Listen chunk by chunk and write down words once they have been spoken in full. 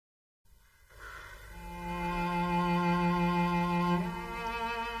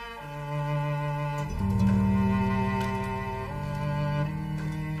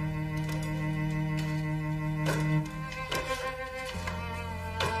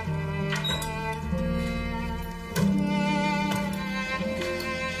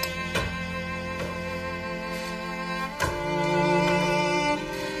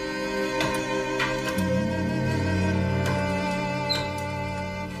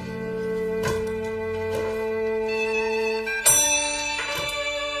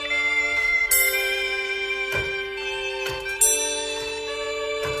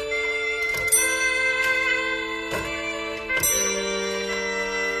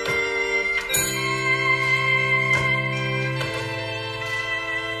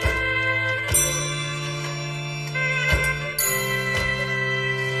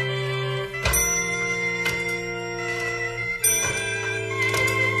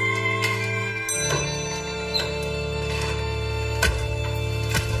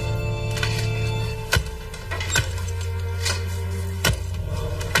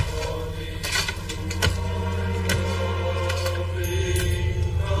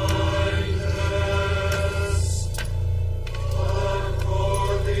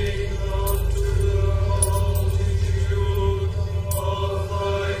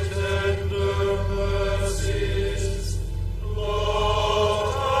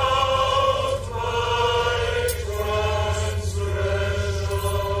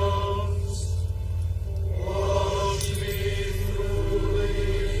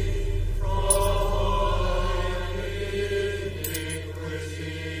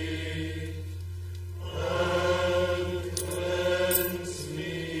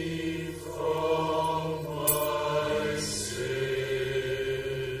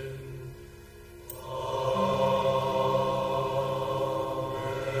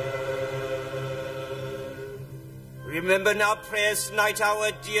Remember now prayers tonight our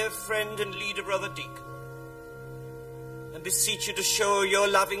dear friend and leader, Brother Deacon. And beseech you to show your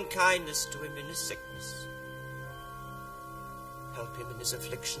loving kindness to him in his sickness. Help him in his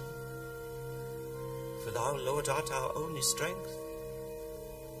affliction. For thou, Lord, art our only strength.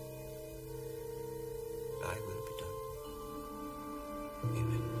 Thy will be done.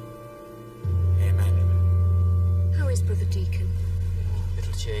 Amen. Amen. How is Brother Deacon?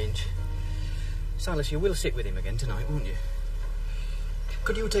 Little change. Silas, you will sit with him again tonight, won't you?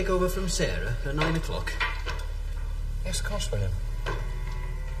 Could you take over from Sarah at 9 o'clock? Yes, of course, William.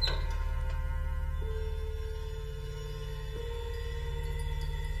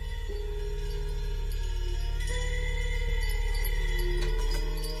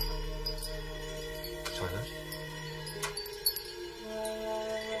 Silas?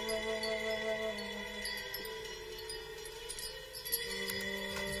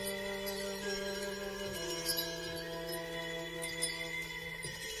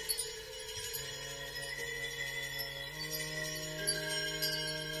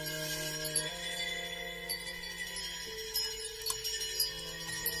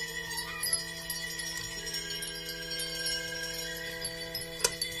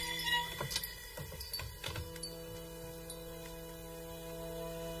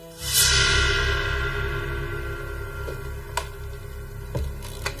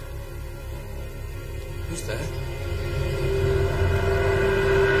 Who's there?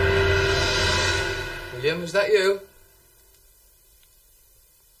 William, is that you?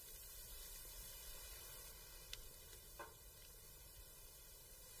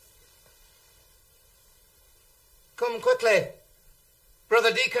 Come quickly.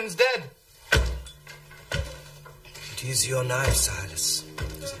 Brother Deacon's dead. It is your knife, Silas,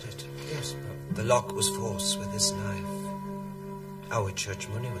 isn't it? Yes, but The lock was forced with this knife. Our church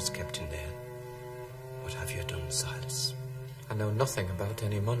money was kept in there. What have you done, Silas? I know nothing about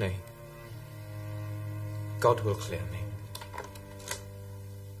any money. God will clear me.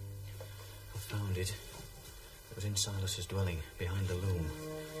 I found it. It was in Silas's dwelling, behind the loom.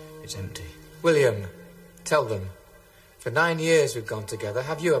 It's empty. William, tell them. For 9 years we've gone together.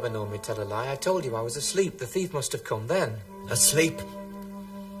 Have you ever known me tell a lie? I told you I was asleep. The thief must have come then. Asleep?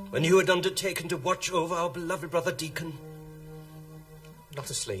 When you had undertaken to watch over our beloved Brother Deacon? Not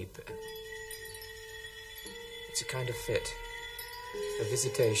asleep. It's a kind of fit. A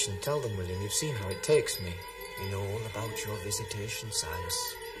visitation. Tell them, William. You've seen how it takes me. We know all about your visitation,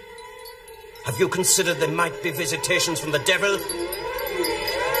 Silas. Have you considered there might be visitations from the devil?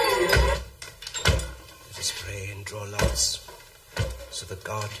 Let us pray and draw lots, so that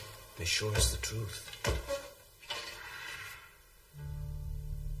God may show us the truth.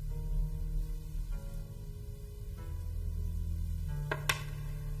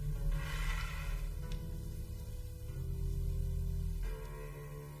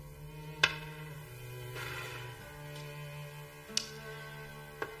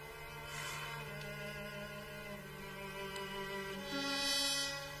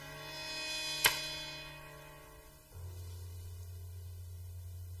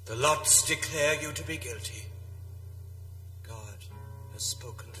 The lots declare you to be guilty. God has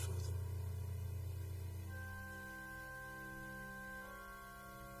spoken through them.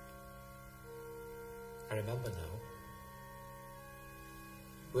 I remember now.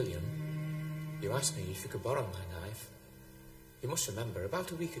 William, you asked me if you could borrow my knife. You must remember,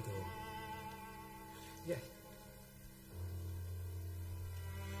 about a week ago. Yeah.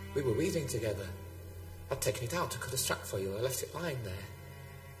 We were weaving together. I'd taken it out to cut a strap for you. I left it lying there.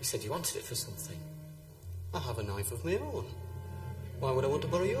 You said you wanted it for something. I have a knife of my own. Why would I want to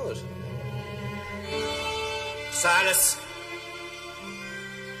borrow yours? Silas,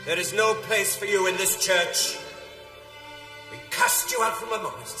 there is no place for you in this church. We cast you out from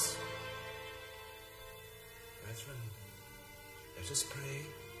among us. Brethren, let us pray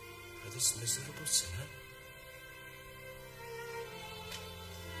for this miserable sinner.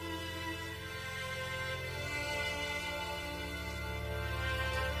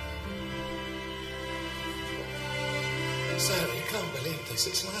 Sarah, you can't believe this.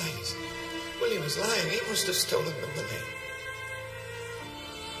 It's lies. William is lying. He must have stolen the money.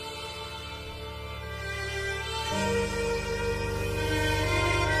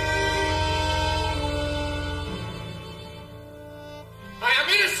 I am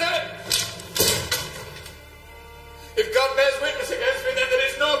innocent! If God bears witness against me, then there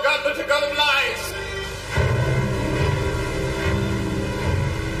is no God but a God of lies.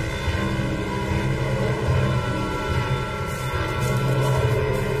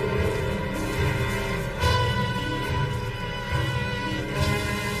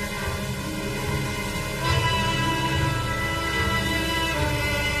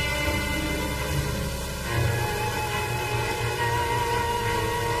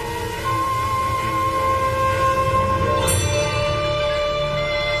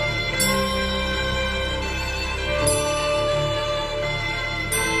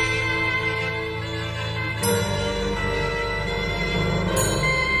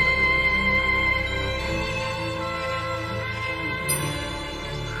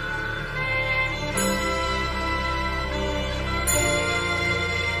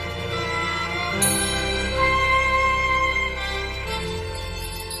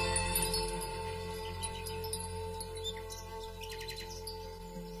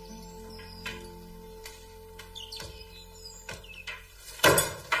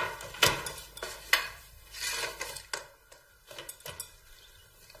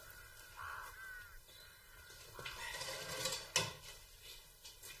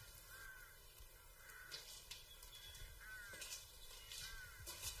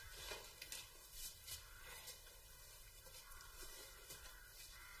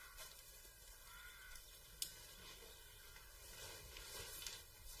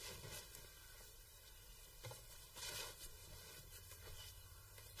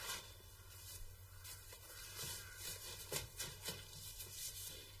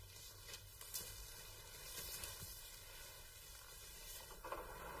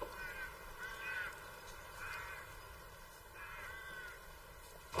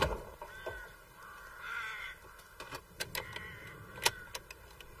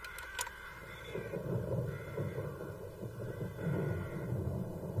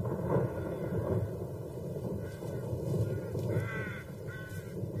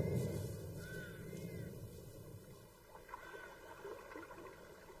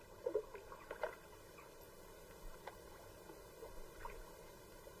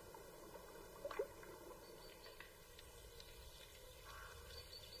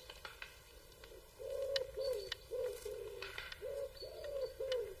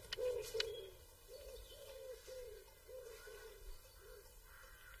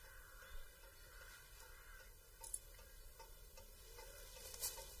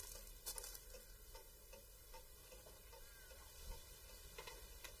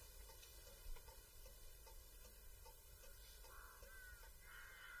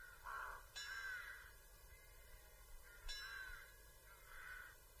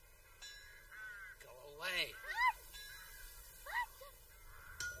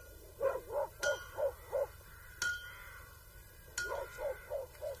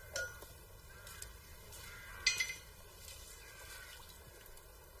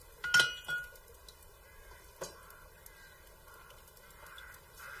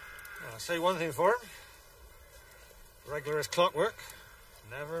 say one thing for him. Regular as clockwork.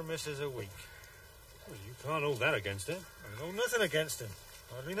 Never misses a week. Well, you can't hold that against him. I hold nothing against him.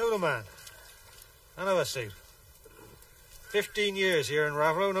 Hardly know the man. None of us see. 15 years here in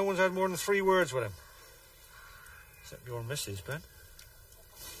Raveloe, no one's had more than 3 words with him. Except your missus, Ben.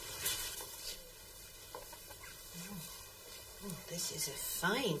 Oh, this is a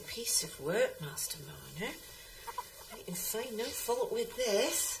fine piece of work, Master Marner. I can find no fault with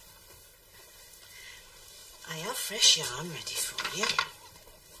this. I have fresh yarn ready for you.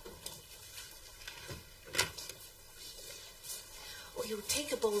 Oh, you'll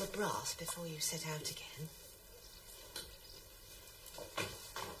take a bowl of brass before you set out again.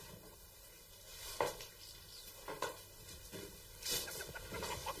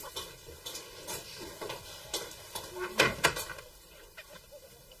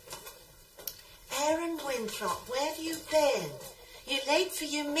 Aaron Winthrop, where have you been? You're late for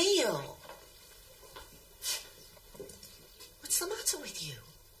your meal. What's the matter with you?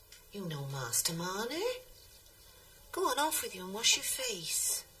 You know Master Marner. Go on, off with you and wash your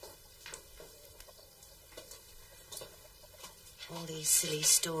face. All these silly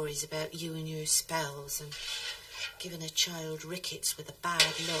stories about you and your spells and giving a child rickets with a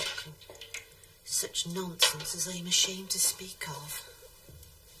bad look and such nonsense as I'm ashamed to speak of.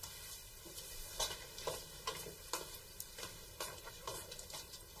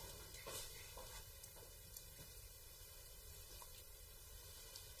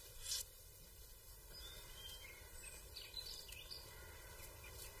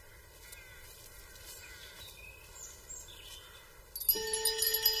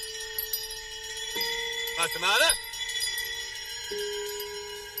 Master Marner?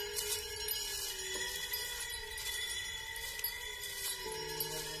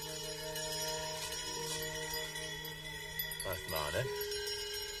 Master Marner?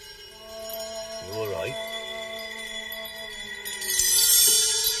 You all right?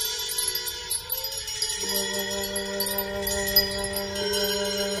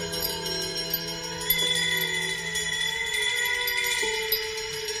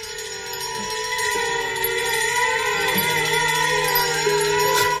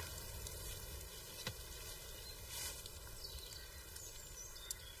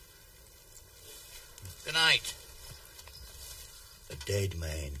 Good night. A dead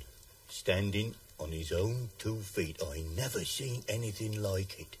man, standing on his own 2 feet. I never seen anything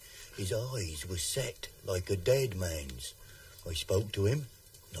like it. His eyes were set like a dead man's. I spoke to him,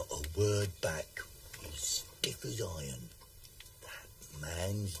 not a word back. He's stiff as iron. That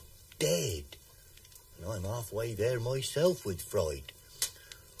man's dead. And I'm halfway there myself with fright.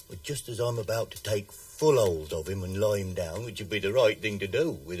 But just as I'm about to take full hold of him and lie him down, which would be the right thing to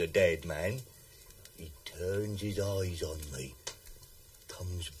do with a dead man, he turns his eyes on me,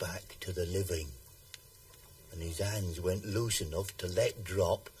 comes back to the living, and his hands went loose enough to let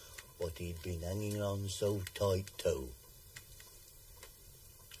drop what he'd been hanging on so tight to.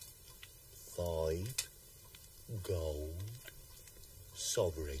 5 gold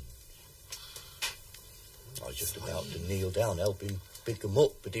sovereigns. I was just about to kneel down, help him pick 'em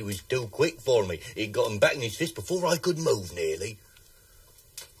up, but he was too quick for me. He'd got 'em back in his fist before I could move nearly.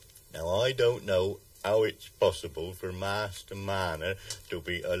 Now, I don't know how it's possible for Master Marner to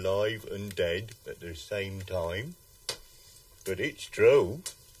be alive and dead at the same time, but it's true.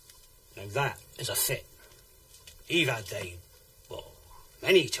 Now that is a fit. He've had they, well,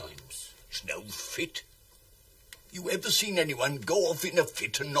 many times. It's no fit. You ever seen anyone go off in a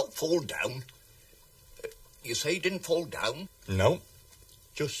fit and not fall down? You say he didn't fall down? No,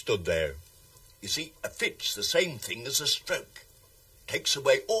 just stood there. You see, a fit's the same thing as a stroke. Takes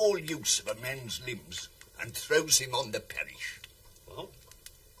away all use of a man's limbs and throws him on the perish. Well,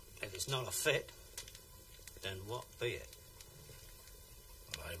 if it's not a fit, then what be it?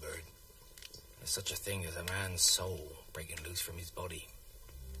 Well, I've heard there's such a thing as a man's soul breaking loose from his body,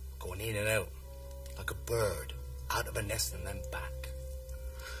 going in and out like a bird out of a nest and then back.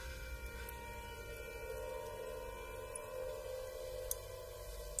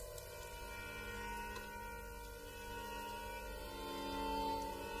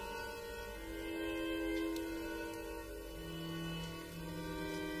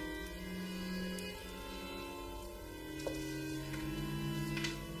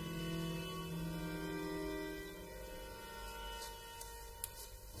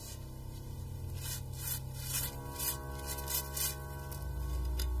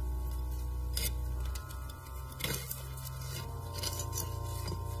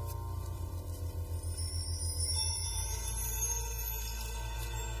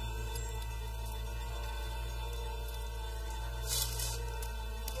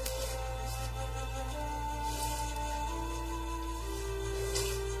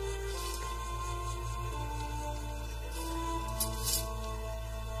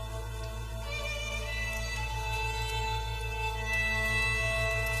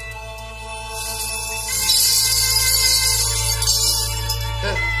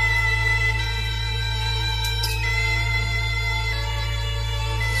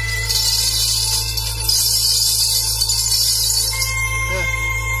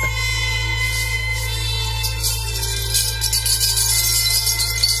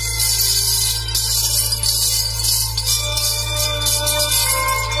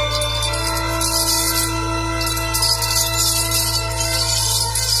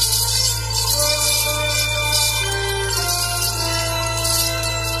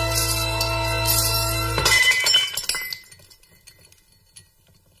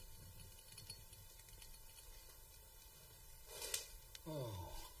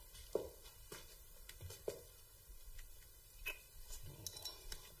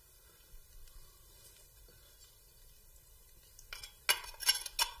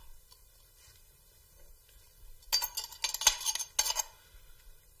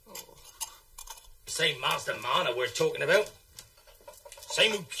 Same Master Marner we're talking about.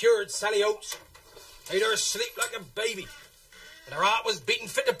 Same who cured Sally Oates. Made her sleep like a baby. And her heart was beating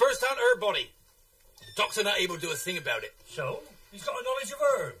fit to burst out of her body. The doctor not able to do a thing about it. So, he's got a knowledge of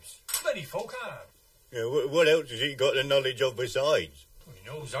herbs. Many folk have. Yeah, what else has he got the knowledge of besides? Well, he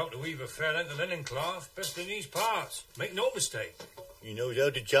knows how to weave a fair length of linen cloth, best in these parts. Make no mistake. He knows how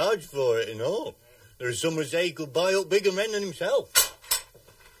to charge for it and all. There's some who say he could buy up bigger men than himself.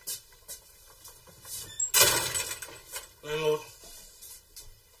 Landlord.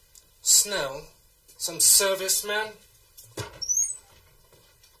 Snell? Some serviceman?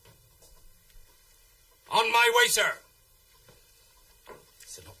 On my way, sir.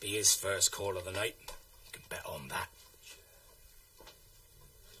 This'll not be his first call of the night. You can bet on that.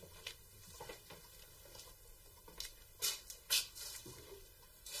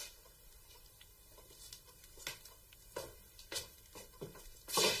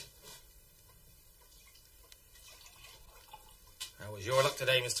 How was your luck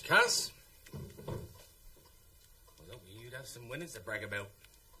today, Mr. Cass? I was hoping you'd have some winnings to brag about.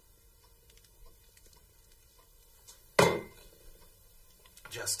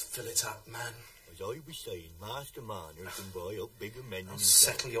 Just fill it up, man. As I was saying, Master Marner can buy up bigger men than I'll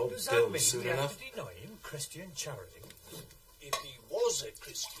himself. settle your Does that bill mean soon we have enough. to deny him Christian charity? If he was a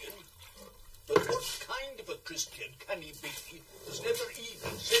Christian, but what kind of a Christian can he be? Has never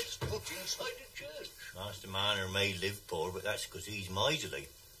even set foot inside a church. Master Marner may live poor, but that's because he's miserly.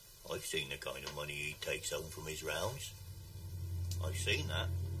 I've seen the kind of money he takes home from his rounds. I've seen that.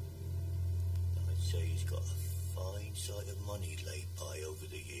 I'd say he's got a fine sight of money laid by over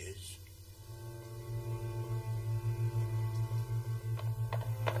the years.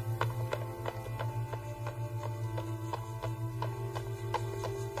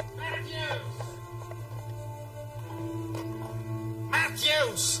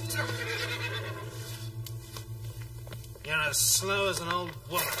 Matthews! You're as slow as an old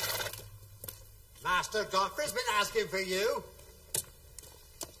woman. Master Godfrey's been asking for you.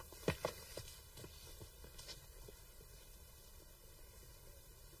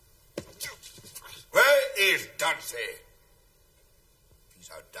 Where is Dudley? He's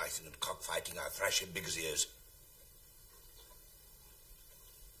out dicing and cockfighting. I'll thrash him big as he is.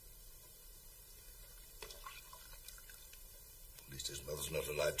 At least his mother's not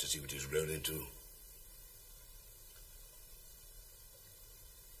alive to see what he's grown into.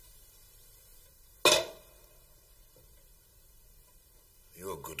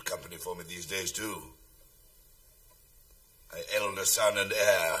 You're good company for me these days, too. My elder son and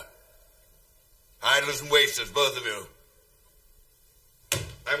heir. Idlers and wasters, both of you.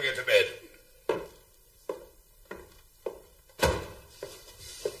 I'm going to bed.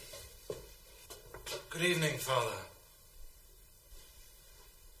 Good evening, Father.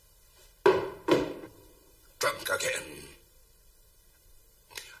 Drunk again.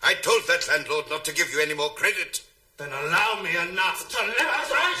 I told that landlord not to give you any more credit. Then allow me enough to live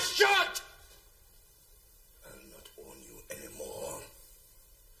as I should. I'll not warn you anymore.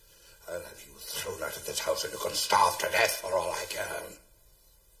 I'll have you thrown out of this house and you can starve to death for all I can.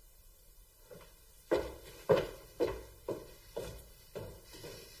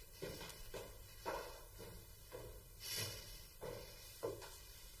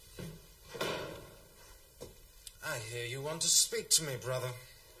 I hear you want to speak to me, brother.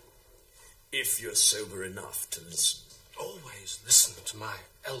 If you're sober enough to listen. Always listen to my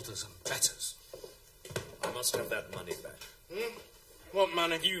elders and betters. I must have that money back. What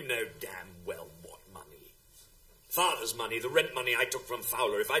money? You know damn well what money. Father's money, the rent money I took from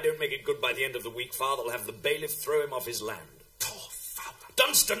Fowler. If I don't make it good by the end of the week, Father'll have the bailiff throw him off his land. Poor Fowler.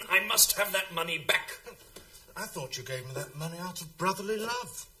 Dunstan, I must have that money back. I thought you gave me that money out of brotherly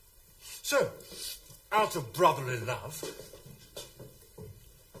love. So, out of brotherly love,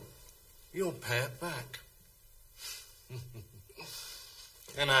 you'll pay it back.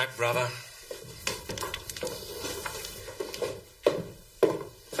 Good night, brother.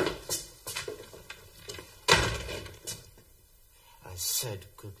 I said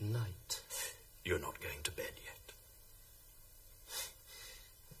good night. You're not going to bed yet.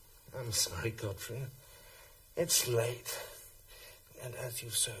 I'm sorry, Godfrey. It's late. And as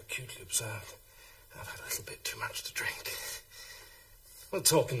you've so acutely observed, I've had a little bit too much to drink. We'll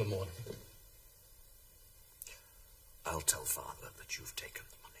talk in the morning. I'll tell Father that you've taken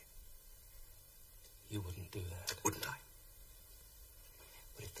the money. You wouldn't do that. Wouldn't I?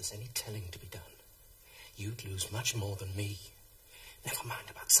 But if there's any telling to be done, you'd lose much more than me. Never mind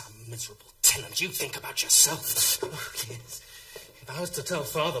about some miserable tenant. You think about yourself. Oh, yes. If I was to tell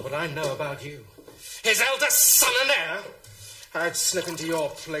Father what I know about you, his eldest son and heir, I'd slip into your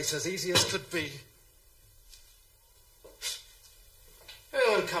place as easy as could be. It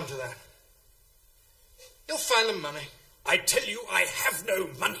won't come to that. You'll find the money. I tell you, I have no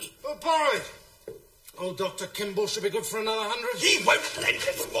money. Well, borrow it. Old Dr. Kimball should be good for another 100. He won't lend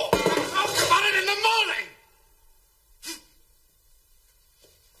it more. I'll come on it in the morning.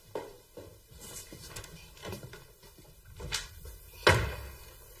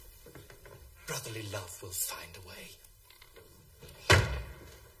 Brotherly love will find a way.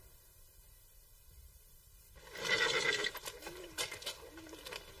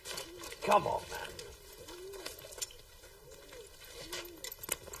 Come on, man.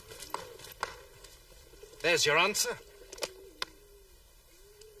 There's your answer.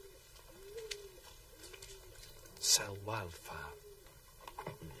 Sell Wildfire.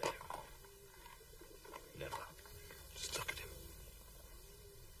 Never. Just look at him.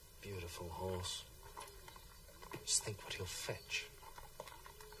 Beautiful horse. Just think what he'll fetch.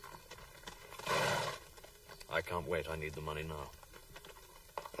 I can't wait. I need the money now.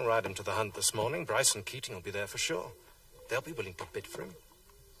 I'll ride him to the hunt this morning. Bryce and Keating will be there for sure. They'll be willing to bid for him.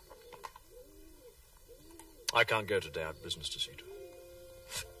 I can't go today. I've business to see to.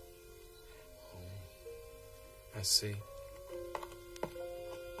 I see.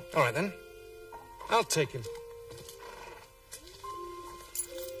 All right, then. I'll take him.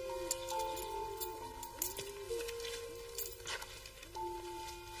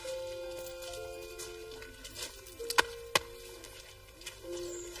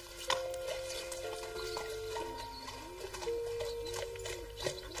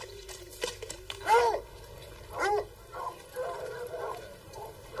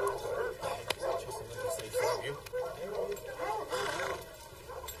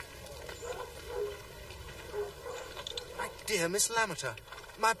 Dear Miss Lammeter,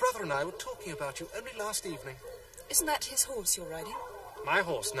 my brother and I were talking about you only last evening. Isn't that his horse you're riding? My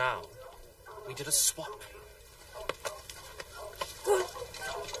horse now. We did a swap.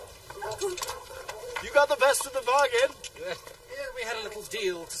 You got the best of the bargain. Yeah, we had a little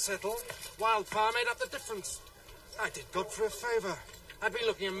deal to settle. Wildfire made up the difference. I did Godfrey a favour. I'd been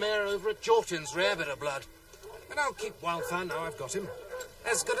looking a mare over at Jortin's, rare bit of blood. And I'll keep Wildfire now I've got him.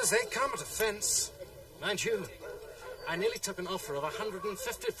 As good as they come at a fence. Mind you, I nearly took an offer of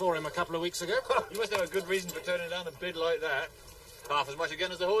 150 for him a couple of weeks ago. You must have a good reason for turning down a bid like that. Half as much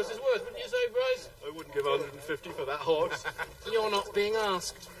again as the horse is worth, wouldn't you say, Bryce? I wouldn't give 150 for that horse. You're not being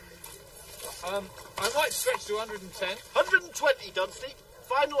asked. I might stretch to 110. 120, Dunstey.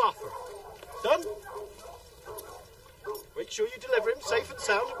 Final offer. Done? Make sure you deliver him safe and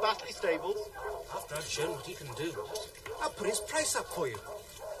sound at Batley Stables. After I've shown what he can do, I'll put his price up for you.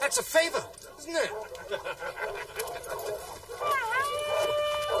 That's a favour, isn't it?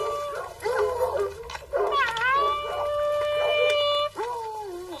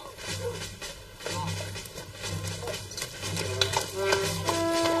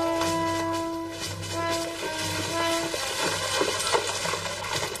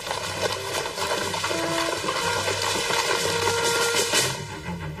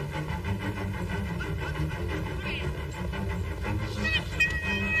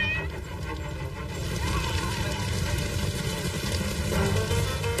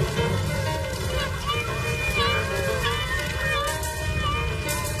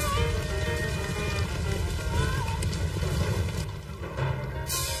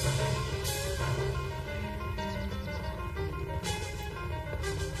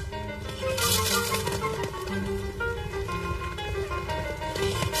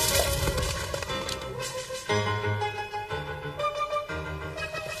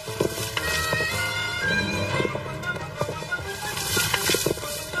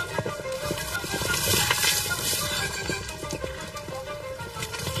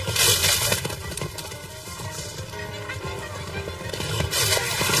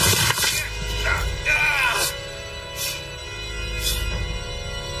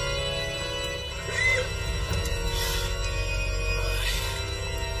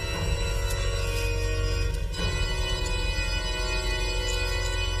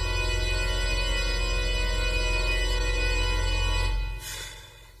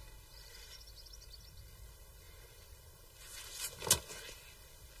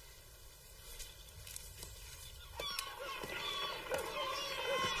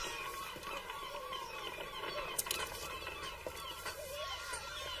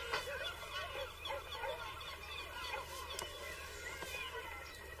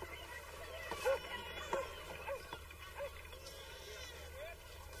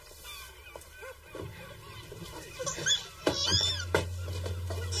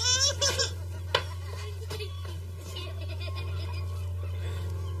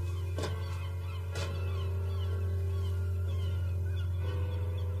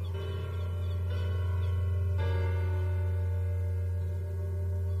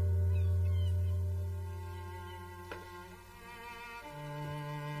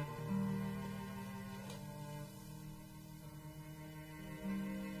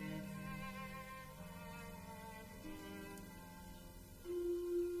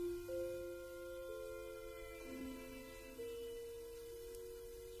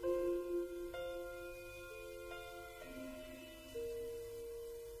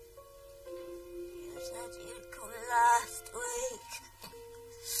 said you'd come last week.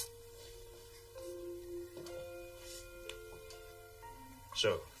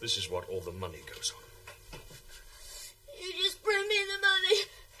 So, this is what all the money goes on. You just bring me the money.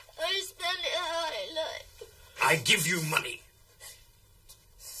 I spend it how I like. I give you money.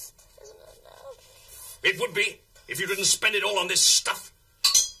 Isn't it now? It would be, if you didn't spend it all on this stuff.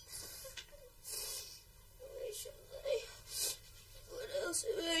 Why shouldn't I? What else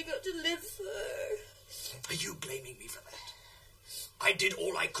have I got to live for? Are you blaming me for that? I did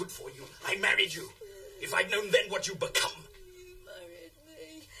all I could for you. I married you. If I'd known then what you'd become. You married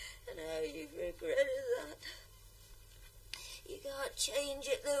me, and how you've regretted that. You can't change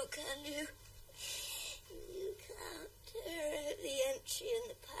it, though, can you? You can't tear out the entry in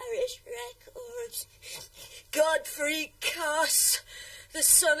the parish records. Godfrey Cass, the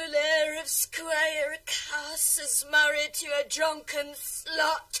son and heir of Squire Cass, is married to a drunken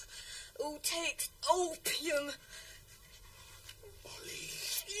slut who takes opium. Molly.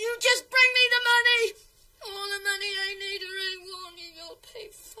 You just bring me the money! All the money I need or I want, you'll pay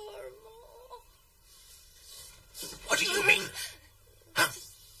far more. What do you mean? Huh?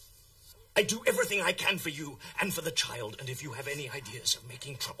 I do everything I can for you and for the child, and if you have any ideas of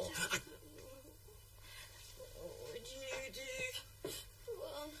making trouble... What would you do?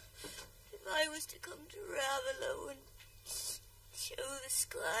 Well, if I was to come to Raveloe and show the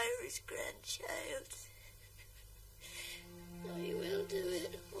squire his grandchild, I will do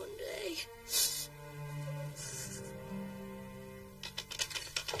it one day.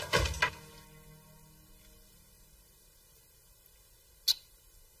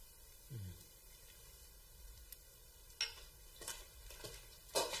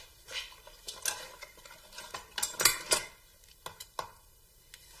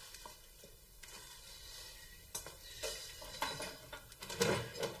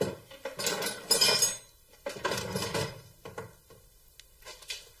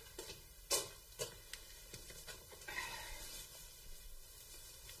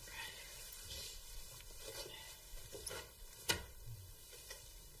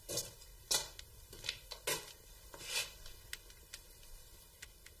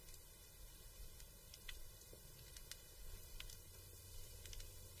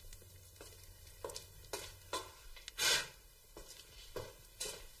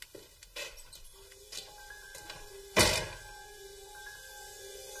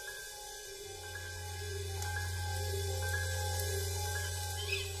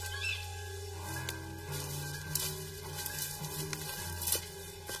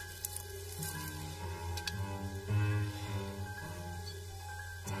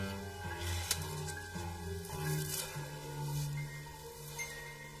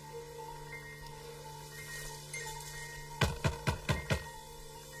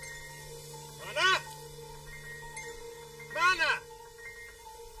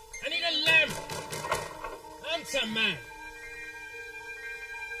 Some man.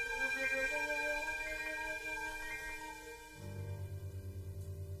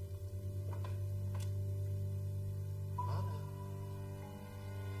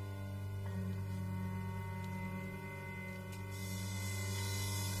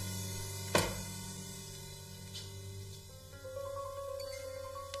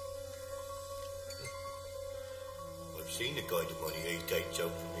 I've seen the kind of money he takes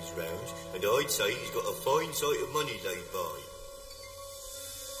out from his rounds, and I'd say he's got a fine sight of money laid by.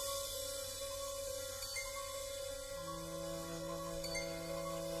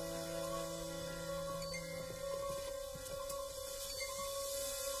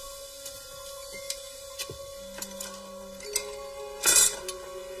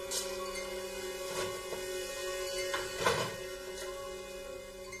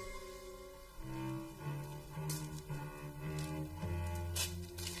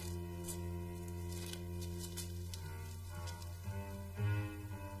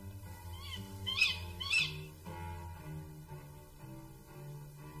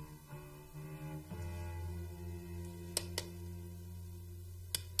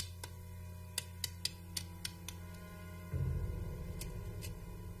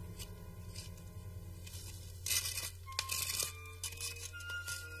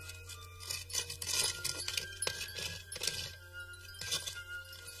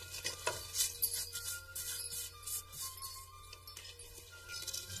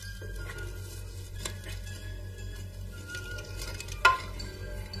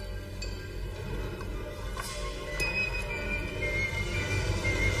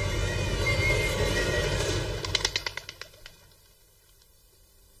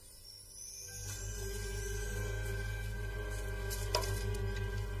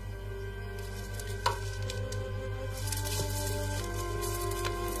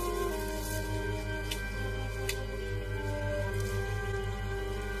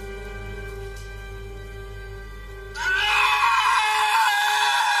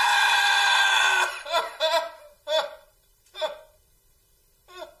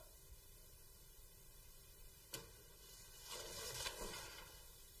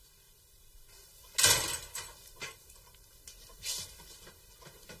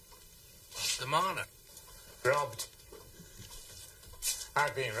 Mr. Marner. Robbed.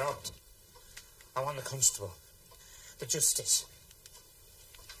 I've been robbed. I want the constable. The justice.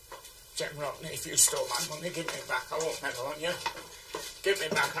 Jem Rotten, if you stole my money, give me back. I won't meddle on you. Give me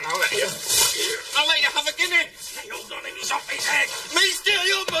back and I'll let you. I'll let you have a guinea. Hey, hold on him, he's off his head. Me steal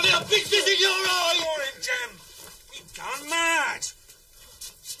your money, I'll fix this in your eye! For him, Jem. You've gone mad.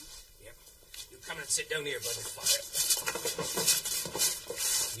 Yep. You come and sit down here by the fire.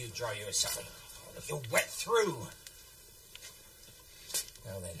 You dry yourself. You're wet through.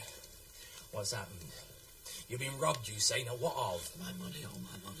 Now then, what's happened? You've been robbed, you say. Now what of? My money, all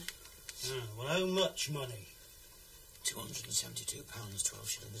my money. Oh, well, how much money? £272, 12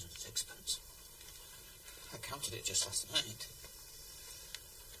 shillings and sixpence. I counted it just last night.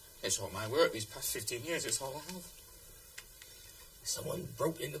 It's all my work these past 15 years. It's all I have. Someone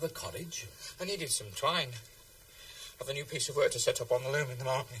broke into the cottage? I needed some twine. Of a new piece of work to set up on the loom in the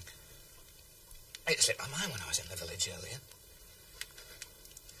morning. It slipped my mind when I was in the village earlier.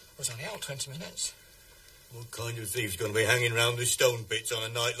 I was only out 20 minutes. What kind of thief's going to be hanging round the stone pits on a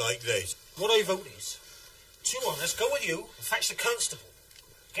night like this? What I vote is, 2 on us, go with you and fetch the constable.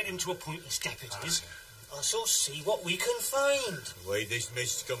 Get him to appoint us deputies. I shall see what we can find. The way this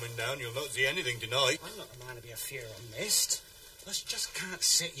mist's coming down, you'll not see anything tonight. I'm not the man to be afeard of mist. Us just can't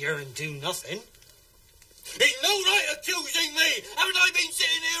sit here and do nothing. He's no right accusing me! Haven't I been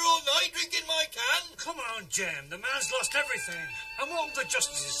sitting here all night drinking my can? Come on, Jem. The man's lost everything. And what will the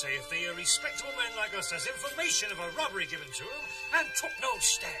justices say if they, respectable men like us, has information of a robbery given to them and took no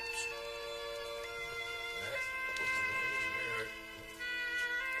steps?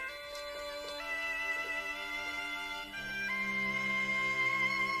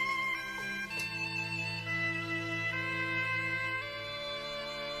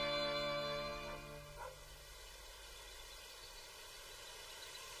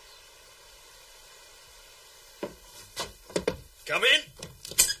 Come in.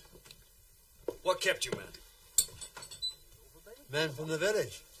 What kept you, man? Men from the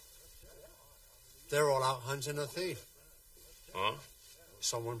village. They're all out hunting a thief. Huh?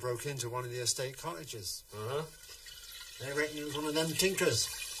 Someone broke into one of the estate cottages. Uh-huh. They reckon it was one of them tinkers.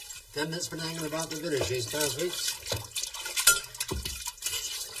 Them that's been hanging about the village these past weeks.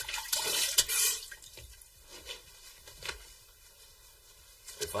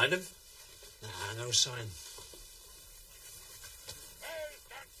 They find him? Nah, no sign.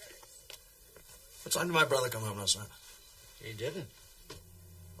 What time did my brother come home last night? He didn't.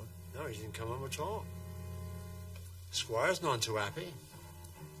 No, he didn't come home at all. Squire's none too happy.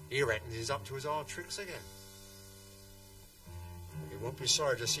 He reckons he's up to his old tricks again. He won't be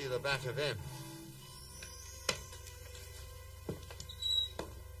sorry to see the back of him.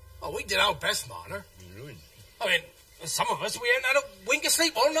 Oh, we did our best, Marner. I mean, some of us, we ain't had a wink of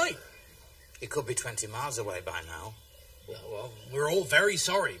sleep all night. He could be 20 miles away by now. Well, we're all very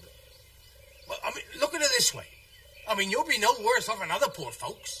sorry. But, I mean, look at it this way. I mean, you'll be no worse off than other poor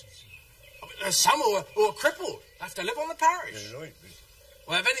folks. I mean, there's some who are crippled, have to live on the parish.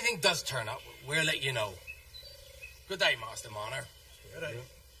 Well, if anything does turn up, we'll let you know. Good day, Master Marner. Good day.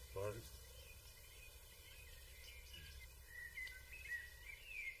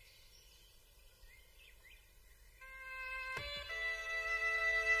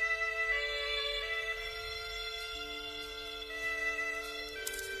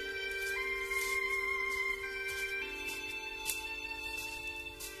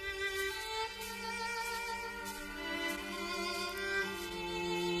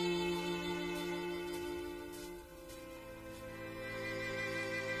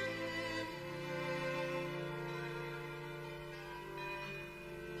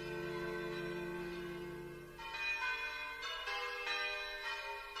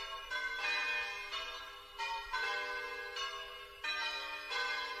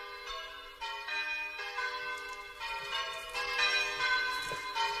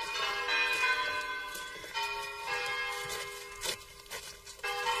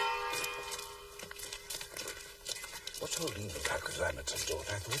 What's holding you back with Lammerton's daughter?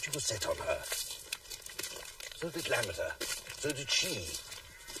 I thought you were set on her. So did Lammerton. So did she.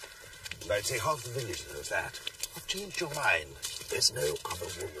 And I'd say half the village knows that. What changed your mind? There's no other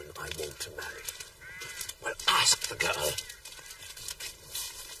woman I want to marry. Well, ask the girl.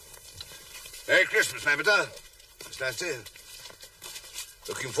 Merry Christmas, Lammerton. Miss Nancy.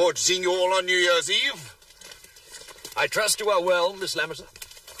 Looking forward to seeing you all on New Year's Eve. I trust you are well, Miss Lammerton.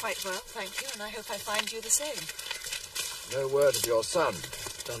 Quite well, thank you, and I hope I find you the same. No word of your son,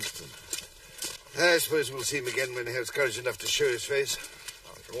 Dunstan. I suppose we'll see him again when he has courage enough to show his face.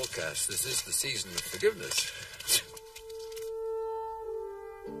 After all, Cass, this is the season of forgiveness.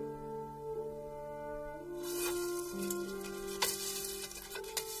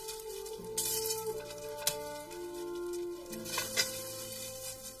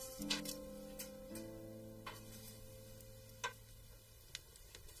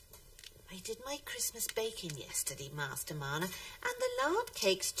 I did my Christmas baking yesterday, Master Marner, and the lard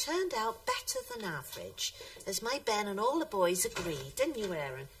cakes turned out better than average, as my Ben and all the boys agreed, didn't you,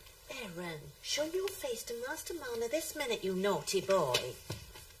 Aaron? Aaron, show your face to Master Marner this minute, you naughty boy.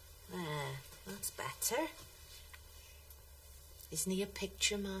 There, that's better. Isn't he a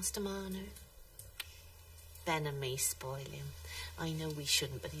picture, Master Marner? Ben and me spoil him. I know we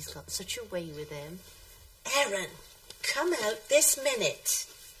shouldn't, but he's got such a way with him. Aaron, come out this minute.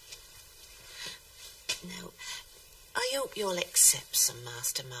 Now, I hope you'll accept some,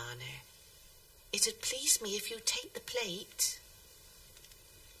 Master Marner. It'd please me if you take the plate.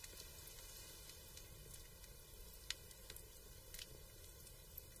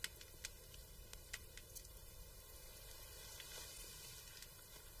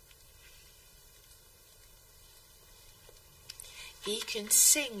 He can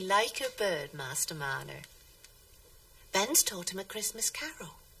sing like a bird, Master Marner. Ben's taught him a Christmas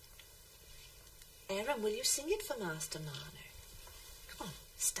carol. Aaron, will you sing it for Master Marner? Come on,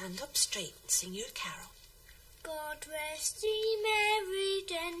 stand up straight and sing your carol. God rest ye merry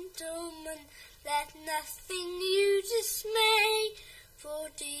gentlemen, let nothing you dismay, for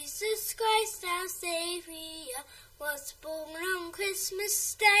Jesus Christ our Saviour was born on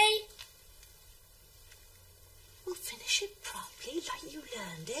Christmas Day. Well, finish it properly like you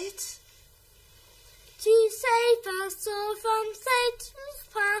learned it. To save us all from Satan's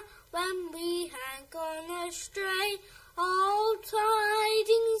power, when we had gone astray, all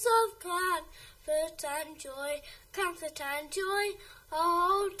tidings of comfort and joy,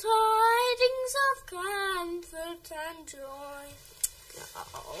 all tidings of comfort and joy.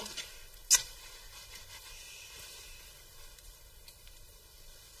 Oh.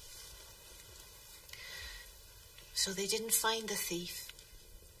 So they didn't find the thief.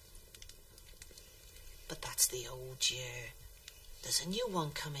 But that's the old year. There's a new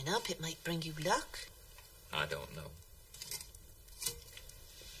one coming up. It might bring you luck. I don't know.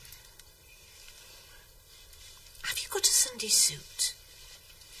 Have you got a Sunday suit?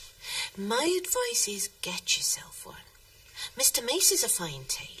 My advice is get yourself one. Mr. Macy's a fine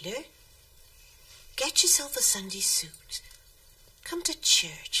tailor. Get yourself a Sunday suit. Come to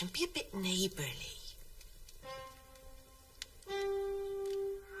church and be a bit neighbourly.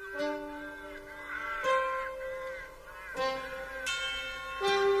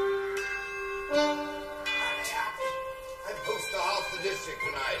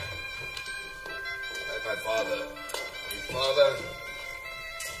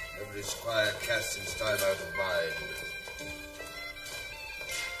 Every squire cast his time out of mind.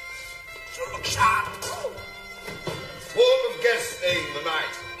 So look sharp! Form of guesting the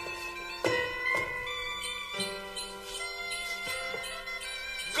night.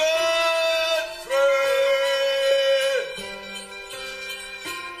 Godfrey!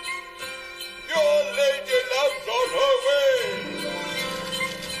 Your lady love's on her way!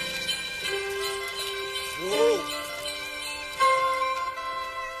 Whoa!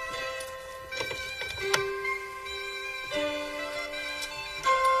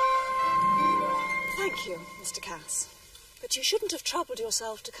 Thank you, Mr. Cass. But you shouldn't have troubled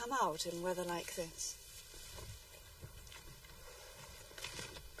yourself to come out in weather like this.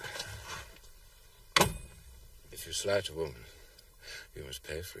 If you slight a woman, you must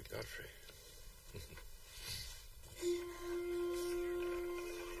pay for it, Godfrey.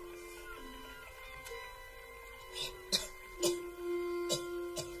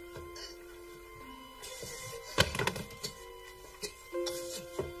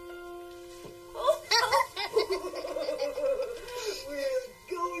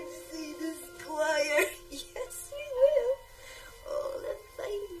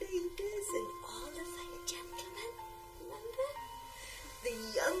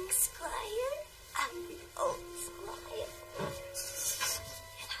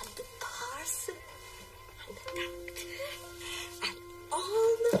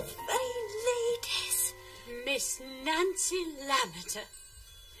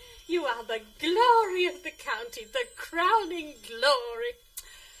 You are the glory of the county, the crowning glory.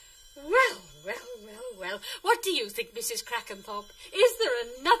 Well, what do you think, Mrs. Crackenthorpe? Is there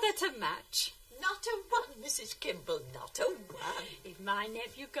another to match? Not a one, Mrs. Kimball, not a one. If my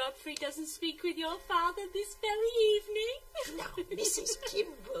nephew Godfrey doesn't speak with your father this very evening. Now, Mrs.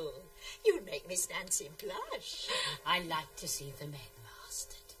 Kimball, you'll make Miss Nancy blush. I like to see the men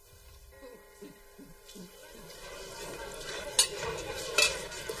mastered.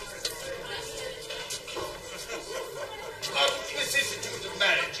 Vicissitudes of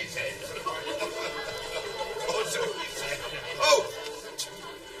marriage, he said. Oh, so he said. Oh!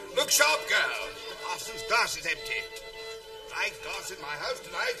 Look sharp, girl. Parson's glass is empty. Right glass in my house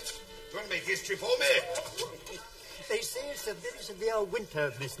tonight. You want to make history for me? They say it's a very severe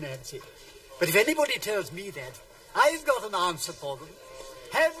winter, Miss Nancy. But if anybody tells me that, I've got an answer for them.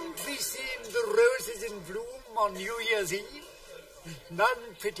 Haven't we seen the roses in bloom on New Year's Eve?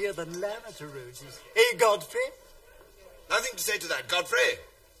 None prettier than lavender roses. Eh, Godfrey? Nothing to say to that, Godfrey.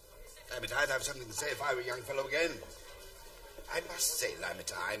 Damn it, I'd have something to say if I were a young fellow again. I must say,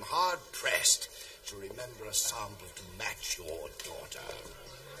 Lametta, I'm hard-pressed to remember a sample to match your daughter.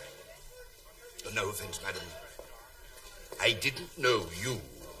 No offence, madam. I didn't know you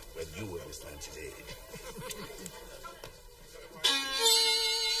when you were Miss Nancy's age.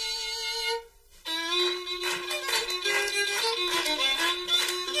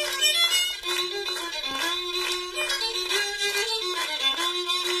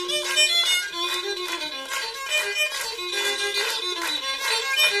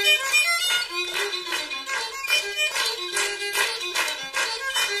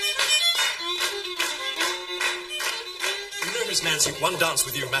 Miss Nancy, one dance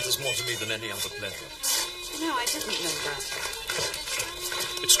with you matters more to me than any other pleasure. No, I didn't know that.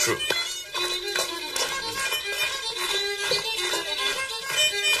 It's true.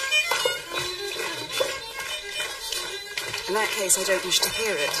 In that case, I don't wish to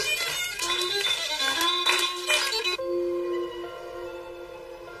hear it.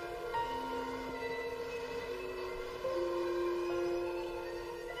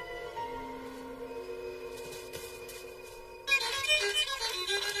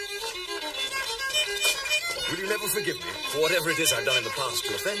 Will you never forgive me for whatever it is I've done in the past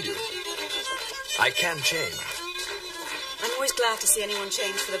to offend you? I can change. I'm always glad to see anyone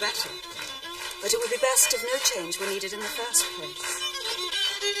change for the better. But it would be best if no change were needed in the first place.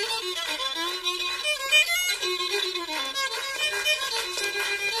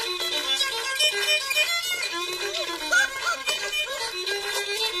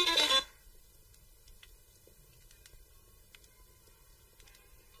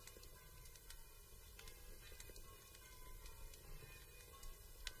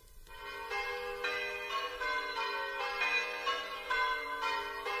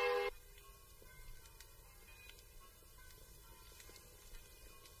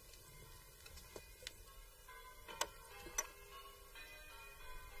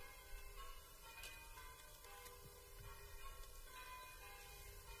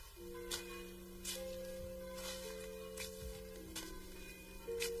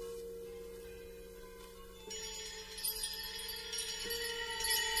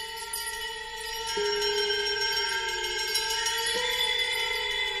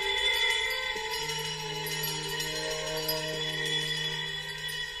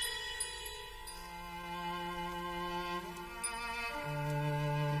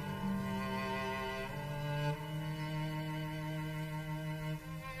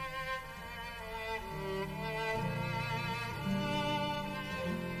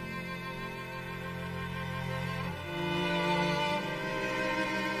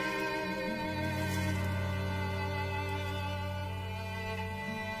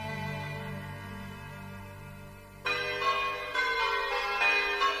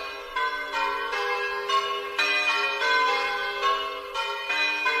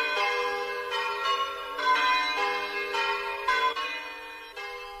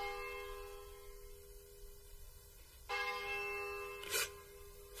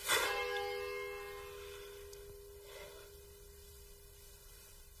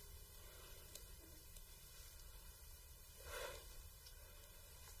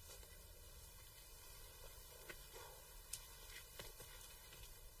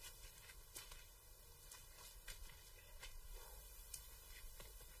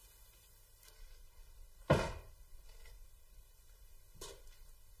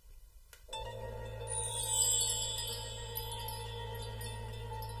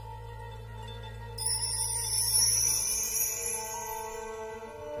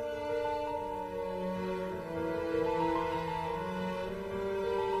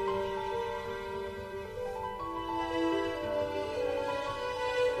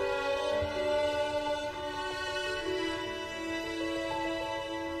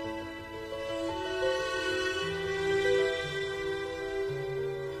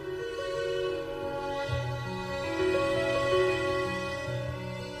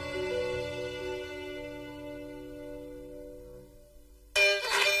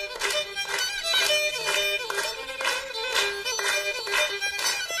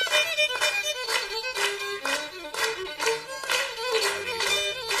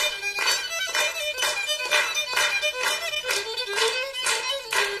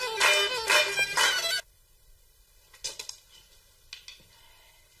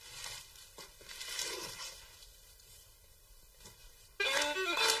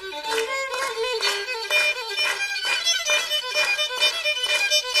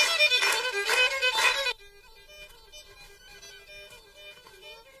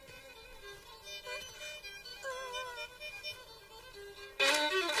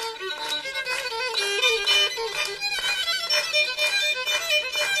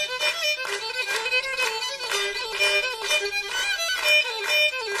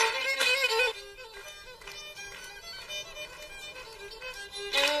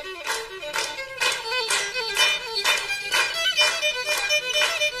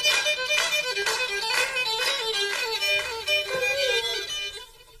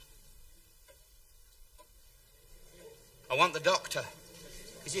 want the doctor.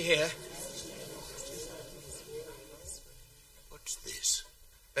 Is he here? What's this?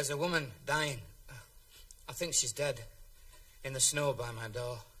 There's a woman dying. I think she's dead. In the snow by my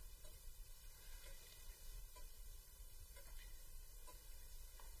door.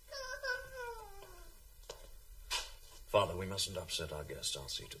 Father, we mustn't upset our guest. I'll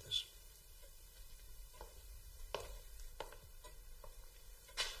see to this.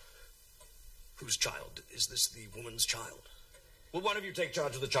 Whose child? Is this the woman's child? Will one of you take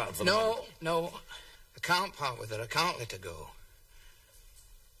charge of the child for the moment? No. I can't part with her. I can't let her go.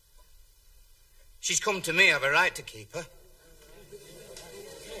 She's come to me. I have a right to keep her.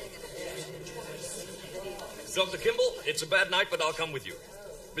 Dr. Kimball, it's a bad night, but I'll come with you.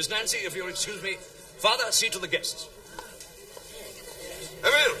 Miss Nancy, if you'll excuse me. Father, see to the guests.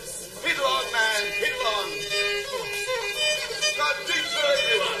 Emil, fiddle on, man, fiddle on. Got drinks for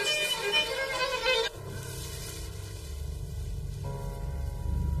everyone.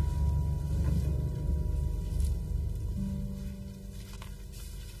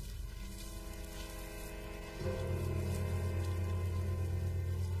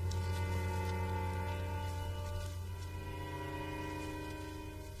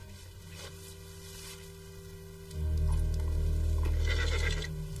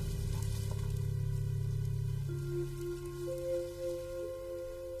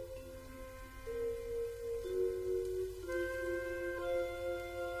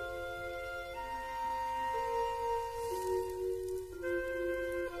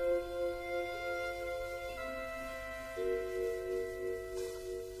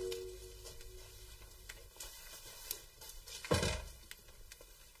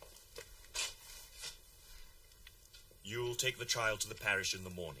 You'll take the child to the parish in the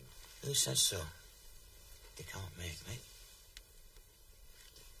morning. Who says so? They can't make me.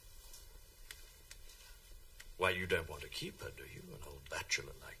 Why, you don't want to keep her, do you? An old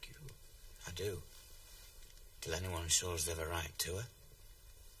bachelor like you. I do. Till anyone shows they've a right to her.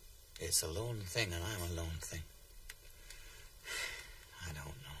 It's a lone thing, and I'm a lone thing. I don't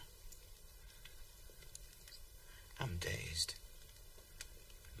know. I'm dazed.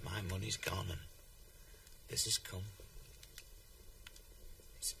 My money's gone, and this has come.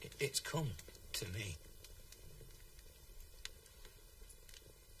 It's come to me.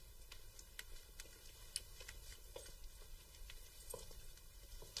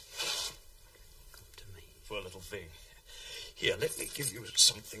 Poor little thing. Here, let me give you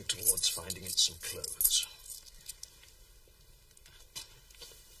something towards finding it some clothes.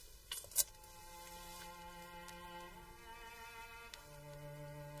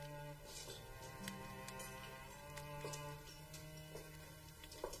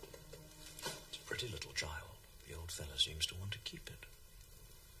 It's a pretty little child. The old fellow seems to want to keep it.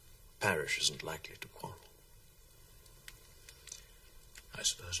 Parish isn't likely to quarrel. I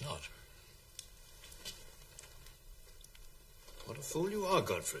suppose not. What a fool you are,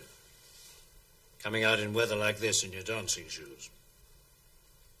 Godfrey. Coming out in weather like this in your dancing shoes.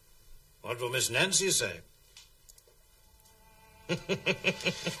 What will Miss Nancy say?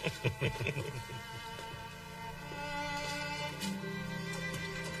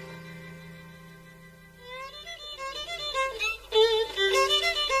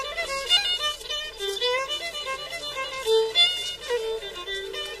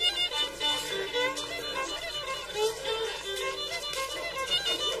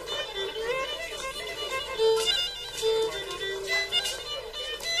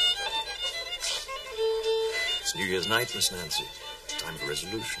 New Year's night, Miss Nancy. Time for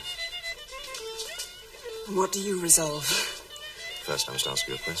resolution. What do you resolve? First, I must ask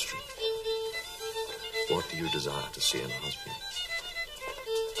you a question. What do you desire to see in a husband?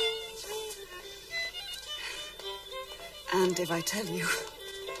 And if I tell you?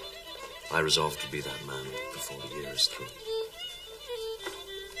 I resolve to be that man before the year is through.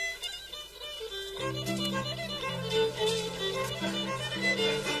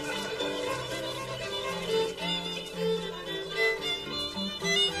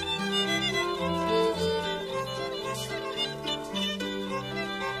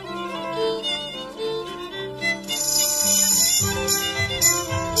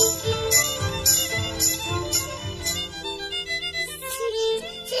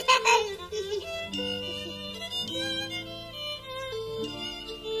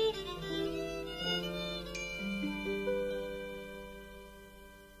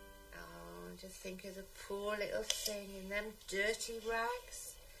 Think of the poor little thing in them dirty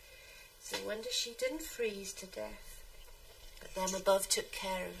rags. It's a wonder she didn't freeze to death. But them above took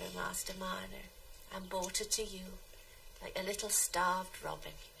care of her, Master Marner, and brought her to you, like a little starved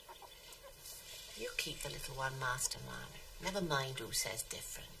robin. You keep the little one, Master Marner. Never mind who says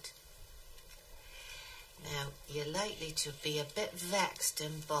different. Now, you're likely to be a bit vexed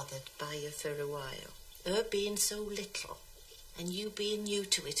and bothered by her for a while. Her being so little, and you being new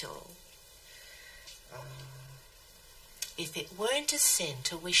to it all. If it weren't a sin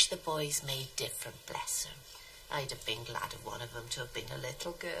to wish the boys made different, bless them, I'd have been glad of one of them to have been a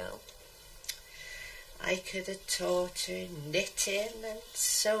little girl. I could have taught her knitting and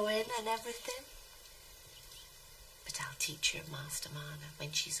sewing and everything. But I'll teach her Master Marner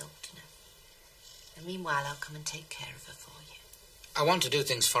when she's old enough. And meanwhile, I'll come and take care of her for you. I want to do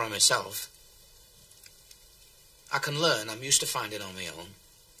things for her myself. I can learn. I'm used to finding on my own.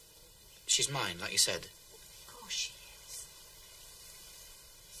 She's mine, like you said. Of course she is.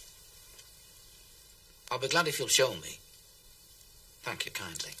 I'll be glad if you'll show me. Thank you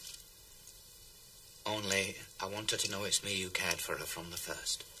kindly. Only, I want her to know it's me who cared for her from the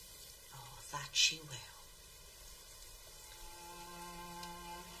first. Oh, that she will.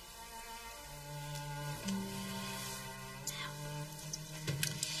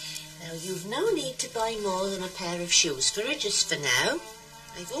 Now, you've no need to buy more than a pair of shoes for her just for now.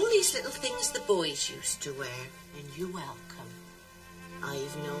 I've all these little things the boys used to wear, and you're welcome.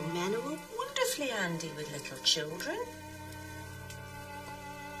 I've known men who were wonderfully handy with little children.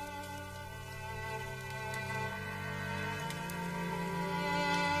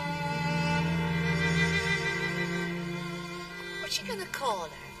 What you gonna call her?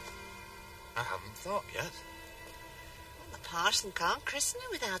 I haven't thought yet. The parson can't christen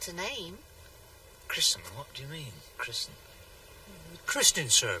her without a name. Christen? What do you mean, christen? Christening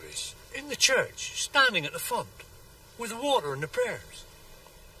service in the church, standing at the font, with the water and the prayers.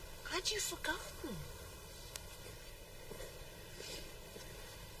 Had you forgotten?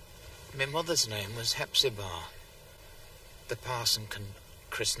 My mother's name was Hepzibah. The parson can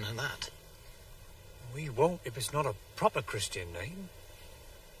christen her that. We won't if it's not a proper Christian name.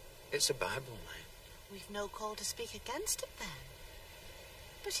 It's a Bible name. We've no call to speak against it then.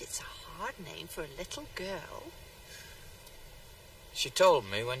 But it's a hard name for a little girl. She told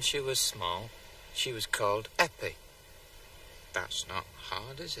me when she was small, she was called Eppie. That's not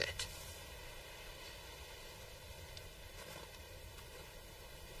hard, is it?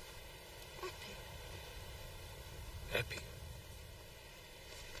 Eppie.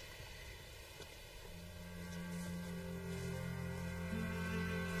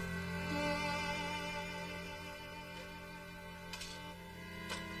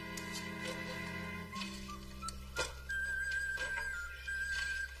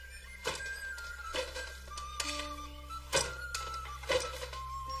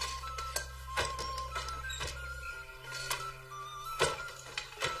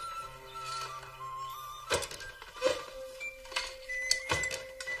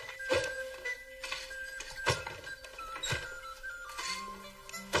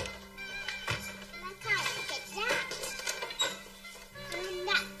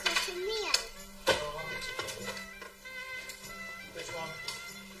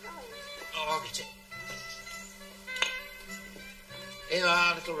 Here you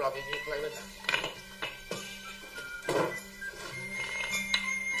are, little Robin, you play with that.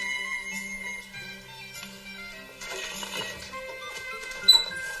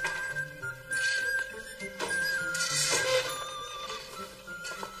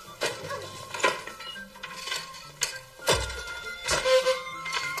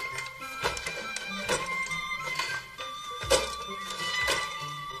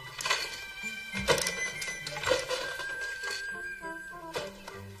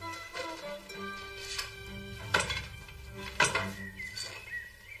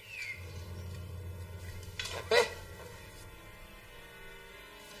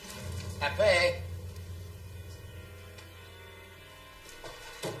 Happy?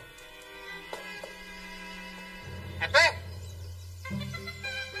 Happy?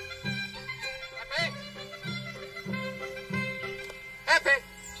 Happy? Happy?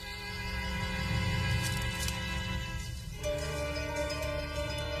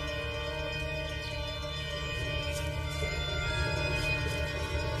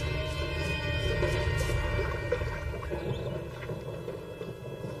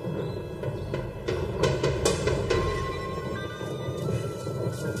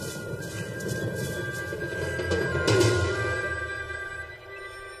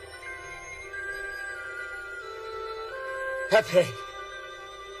 Pepe.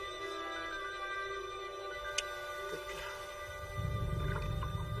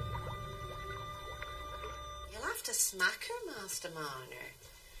 You'll have to smack her, Master Marner.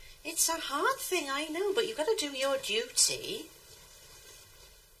 It's a hard thing, I know, but you've got to do your duty.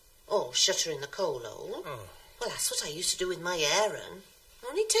 Or shut her in the coal hole. Oh, Well, that's what I used to do with my Aaron.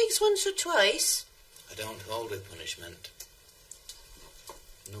 Only takes once or twice. I don't hold with punishment.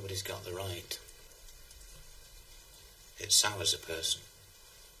 Nobody's got the right. It sours a person.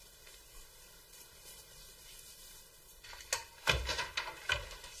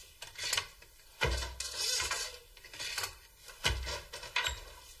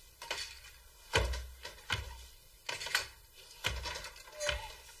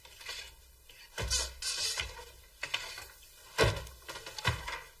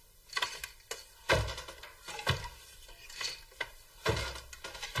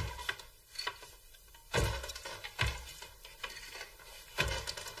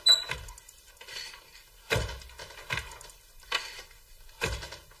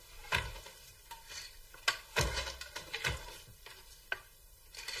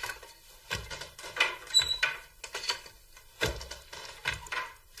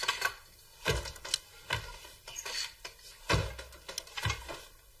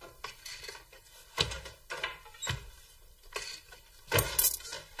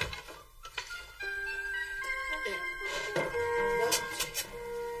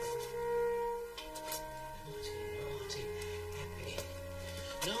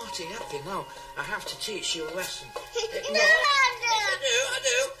 Happy, no. I have to teach you a lesson. No, I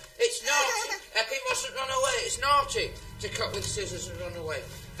do. It's naughty. Eppie mustn't run away. It's naughty to cut with scissors and run away.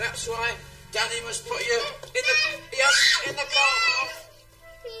 That's why Danny must put you in the car.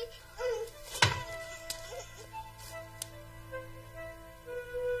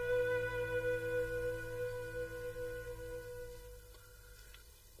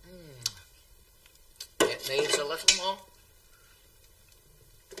 It needs a little more.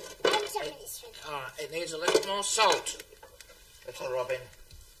 It needs a little more salt. Little Robin.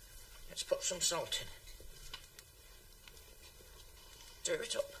 Let's put some salt in. Stir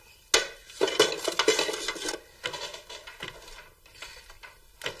it up.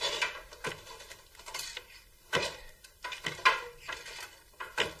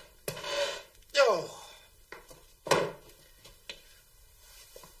 Oh!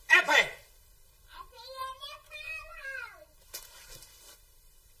 Eppie!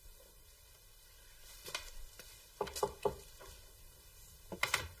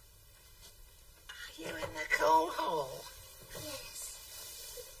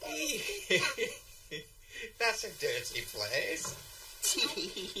 That's a dirty place.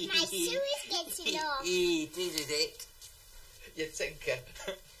 My sewer's getting off. Did it? You tinker.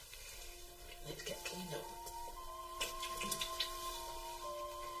 Let's get cleaned up.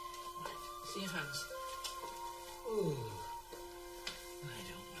 See your hands. Ooh. I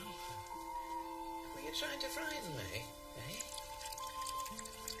don't know. Were you trying to frighten me, eh?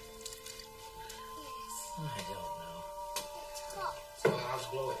 Yes. I don't know. It's hot. Well, I'll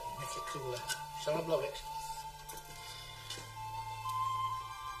blow it. Make it cooler. Shall I blow it?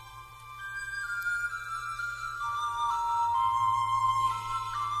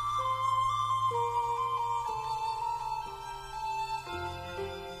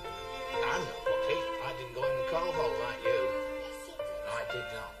 I'm not lucky. I didn't go in the coal hole like you. Yes, you did. I did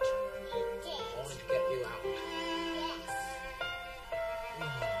not. You did. Only to get you out. Yes.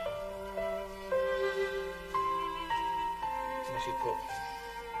 What's your put?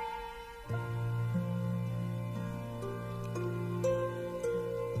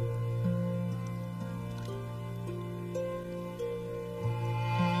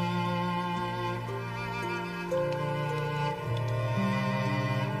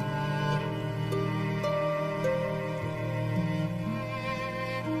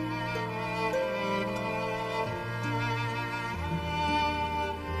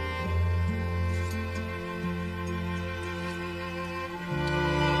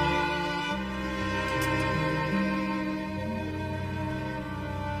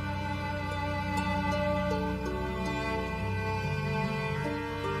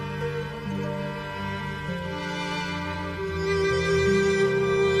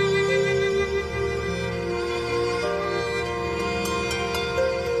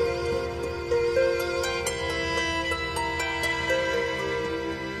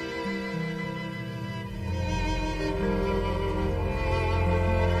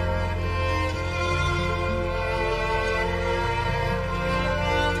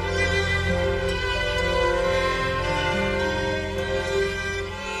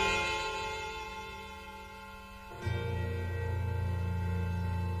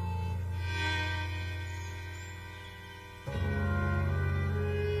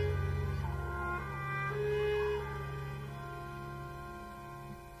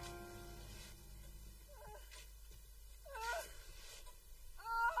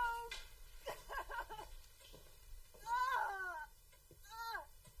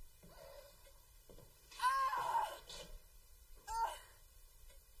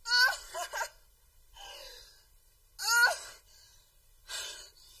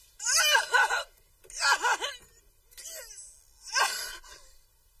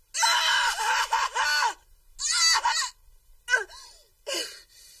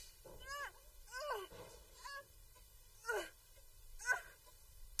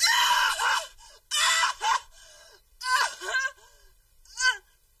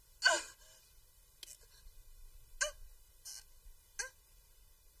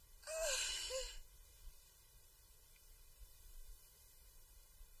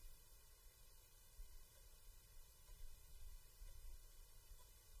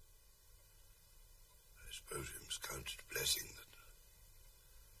 Rosium's counted blessing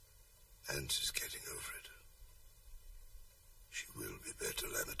that Anse is getting over it. She will be better,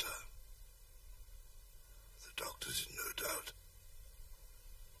 Lamitar. The doctor's in no doubt.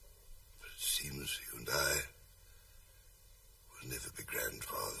 But it seems you and I will never be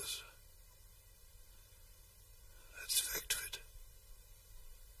grandfathers. That's the fact of it.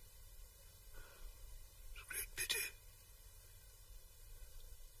 It's a great pity.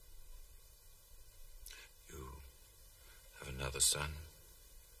 You have another son?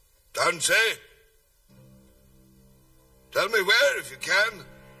 Danse! Tell me where, if you can.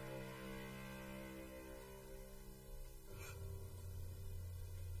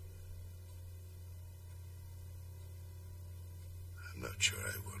 I'm not sure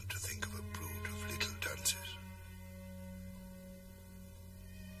I want to think of a brood of little dances.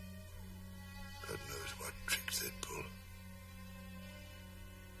 God knows what tricks they'd pull.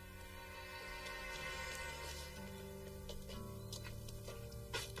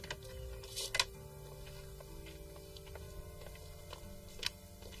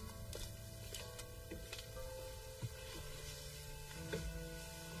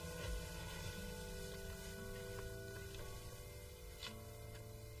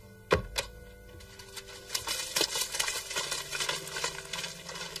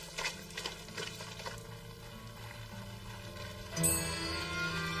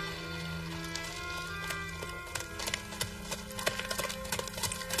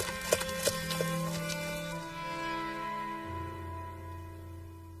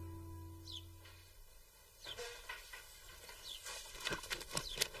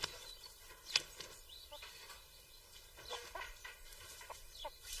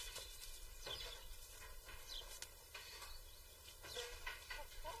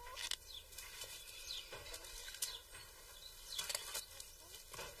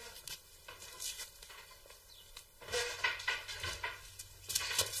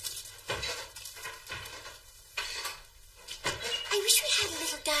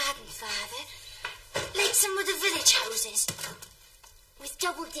 Garden, Father, like some of the village houses, with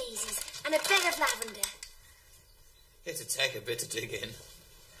double daisies and a bed of lavender. It'd take a bit to dig in,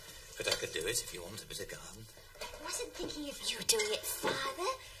 but I could do it if you want a bit of garden. I wasn't thinking of you doing it, Father.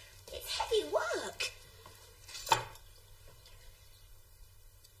 It's heavy work.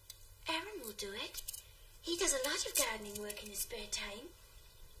 Aaron will do it. He does a lot of gardening work in his spare time.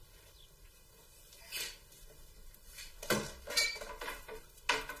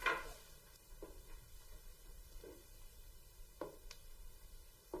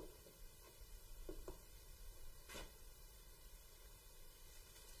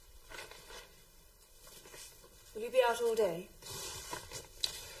 Will you be out all day?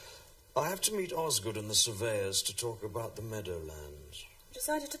 I have to meet Osgood and the surveyors to talk about the meadowlands. You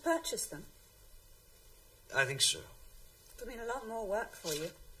decided to purchase them? I think so. It'll mean a lot more work for you.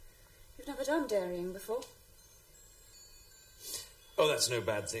 You've never done dairying before. Oh, that's no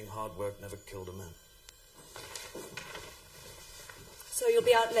bad thing. Hard work never killed a man. So you'll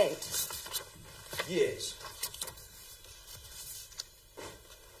be out late? Yes.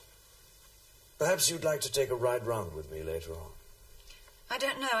 Perhaps you'd like to take a ride round with me later on. I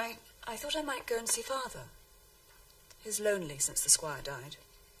don't know. I thought I might go and see Father. He's lonely since the squire died.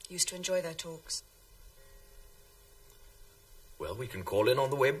 Used to enjoy their talks. Well, we can call in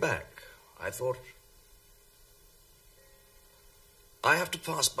on the way back. I thought... I have to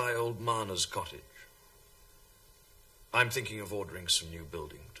pass by old Marner's cottage. I'm thinking of ordering some new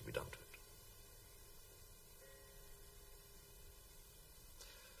building to be done to it.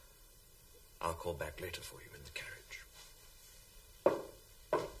 I'll call back later for you in the carriage.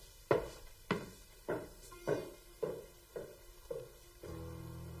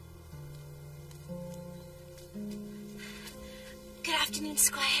 Good afternoon,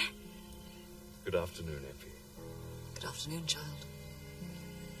 Squire. Good afternoon, Effie. Good afternoon, child.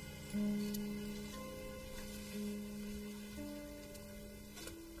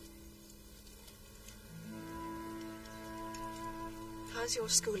 How's your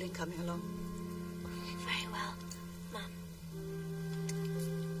schooling coming along? Very well, Mum.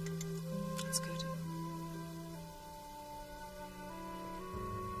 That's good.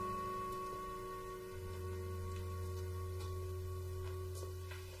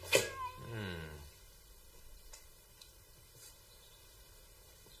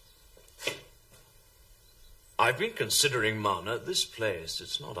 I've been considering, Marner, this place,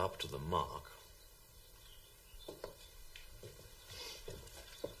 it's not up to the mark.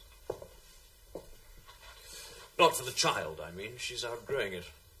 Not for the child, I mean. She's outgrowing it.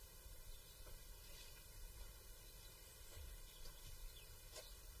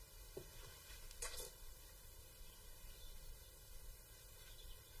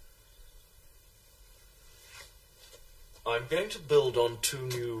 I'm going to build on 2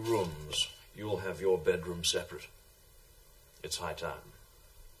 new rooms. You'll have your bedroom separate. It's high time.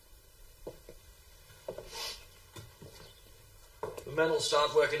 The men will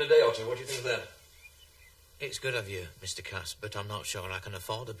start work in a day or two. What do you think of that? It's good of you, Mr. Cass, but I'm not sure I can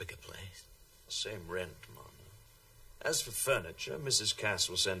afford a bigger place. Same rent, Marner. As for furniture, Mrs. Cass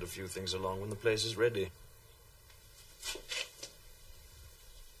will send a few things along when the place is ready.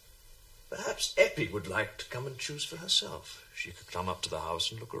 Perhaps Eppie would like to come and choose for herself. She could come up to the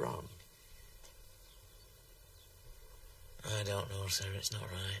house and look around. I don't know, sir. It's not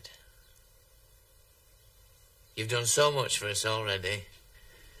right. You've done so much for us already.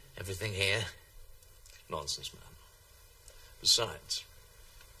 Everything here. Nonsense, man. Besides,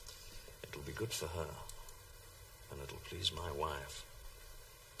 it'll be good for her, and it'll please my wife.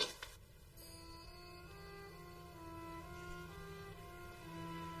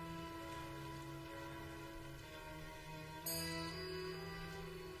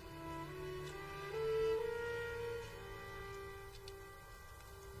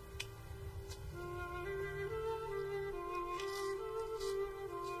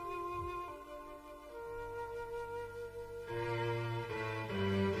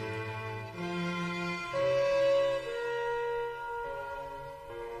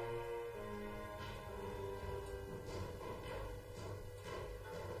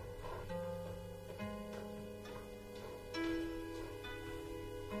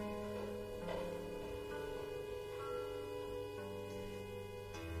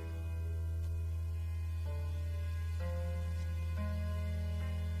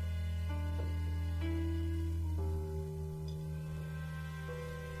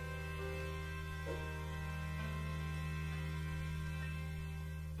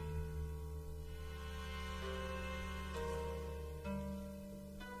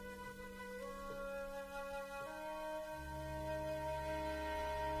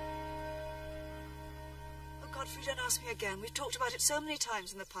 Godfrey, don't ask me again. We've talked about it so many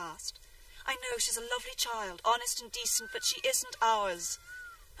times in the past. I know she's a lovely child, honest and decent, but she isn't ours.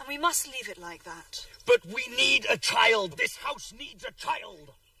 And we must leave it like that. But we need a child. This house needs a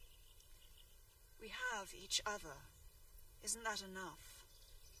child. We have each other. Isn't that enough?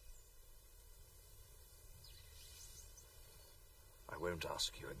 I won't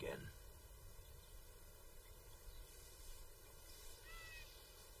ask you again.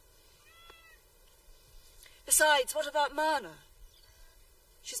 Besides, what about Marner?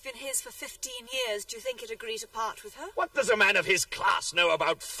 She's been his for 15 years. Do you think he'd agree to part with her? What does a man of his class know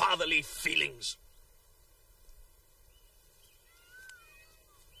about fatherly feelings?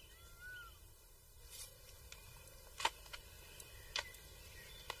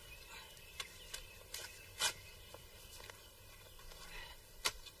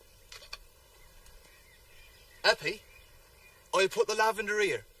 Eppie, I'll put the lavender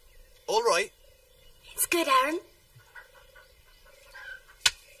here. All right. It's good, Aaron.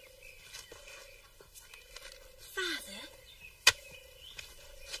 Father,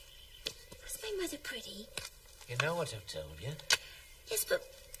 was my mother pretty? You know what I've told you. Yes, but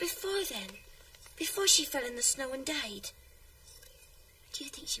before then, before she fell in the snow and died, do you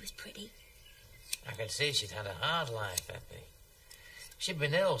think she was pretty? I could see she'd had a hard life, Eppie. She'd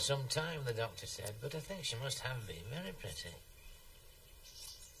been ill some time, the doctor said, but I think she must have been very pretty.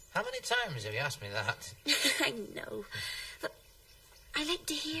 How many times have you asked me that? I know, but I like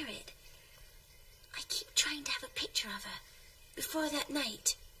to hear it. I keep trying to have a picture of her before that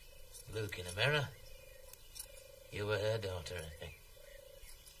night. Look in a mirror. You were her daughter, Eppie.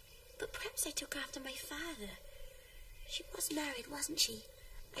 But perhaps I took her after my father. She was married, wasn't she?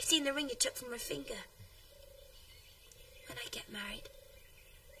 I've seen the ring you took from her finger. When I get married,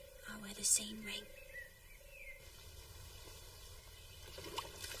 I'll wear the same ring.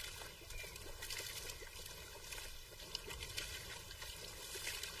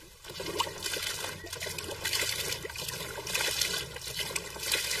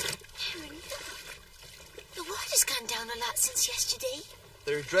 Aaron, look. The water's gone down a lot since yesterday.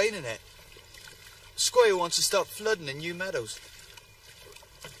 They're draining it. Squire wants to stop flooding in New Meadows.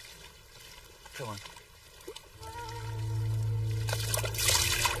 Come on.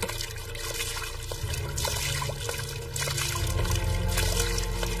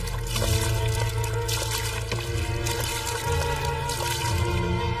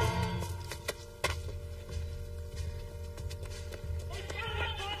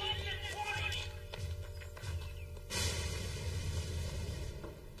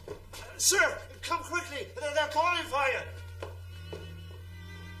 Sir, come quickly. They're calling for you.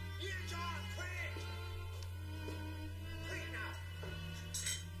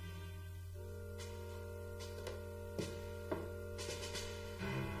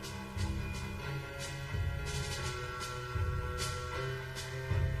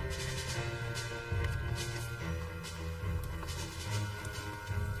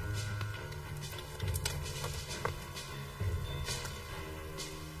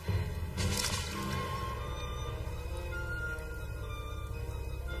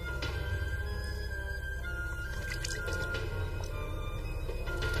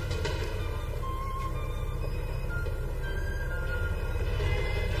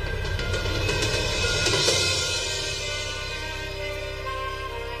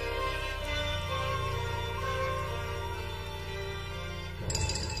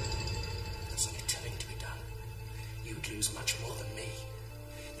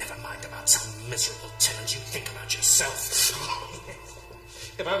 about some miserable tenant, you think about yourself.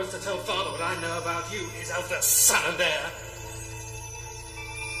 If I was to tell Father what I know about you, his eldest son and heir.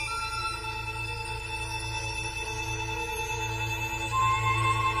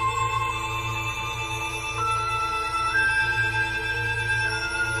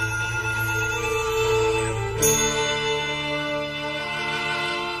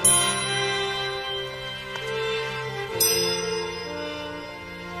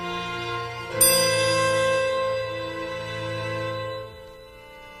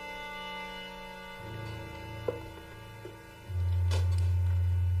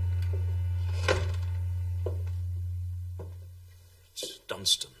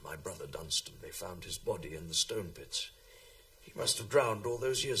 Dunstan, my brother Dunstan. They found his body in the stone pits. He must have drowned all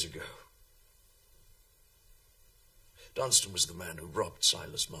those years ago. Dunstan was the man who robbed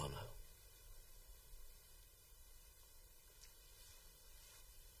Silas Marner.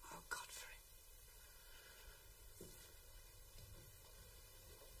 Oh, Godfrey.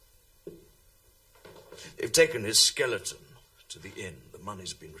 They've taken his skeleton to the inn. The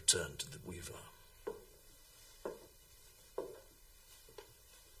money's been returned to the weaver.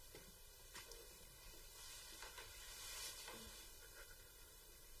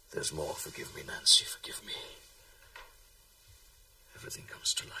 There's more. Forgive me, Nancy, forgive me. Everything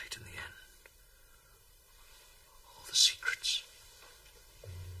comes to light in the end. All the secrets.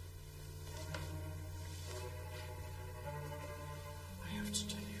 I have to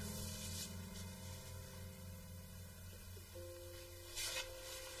tell you.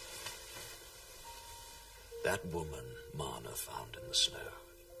 That woman Marner found in the snow,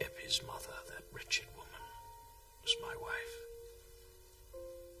 Eppie's mother, that wretched woman, was my wife.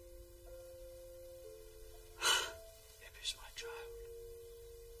 Eppie's my child.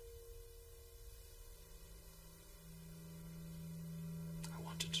 I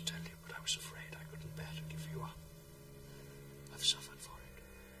wanted to tell you, but I was afraid I couldn't bear to give you up. I've suffered for it.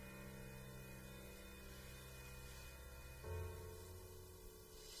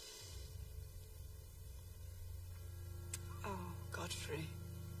 Oh, Godfrey.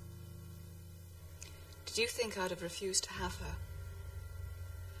 Did you think I'd have refused to have her?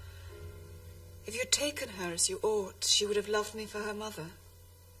 If you'd taken her as you ought, she would have loved me for her mother,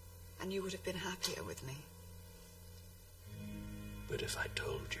 and you would have been happier with me. But if I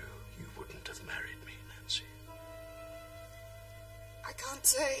told you, you wouldn't have married me, Nancy. I can't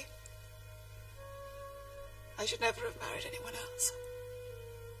say. I should never have married anyone else.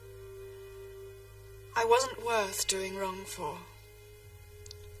 I wasn't worth doing wrong for.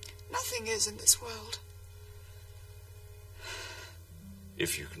 Nothing is in this world.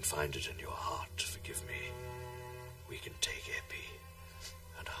 If you can find it in your heart to forgive me, we can take Eppie,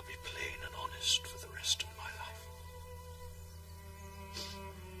 and I'll be plain and honest for the rest of my life.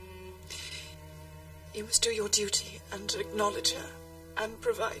 You must do your duty and acknowledge her and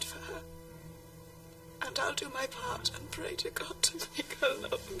provide for her. And I'll do my part and pray to God to make her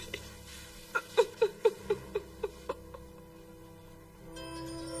love me.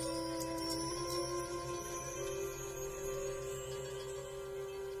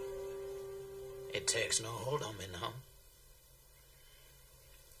 It takes no hold on me now.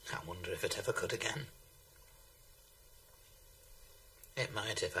 I wonder if it ever could again. It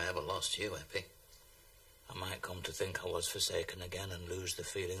might if I ever lost you, Eppie. I might come to think I was forsaken again and lose the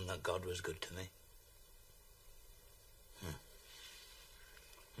feeling that God was good to me.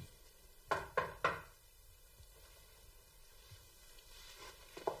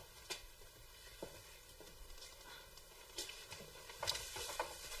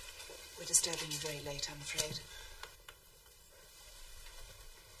 We're disturbing you very late, I'm afraid.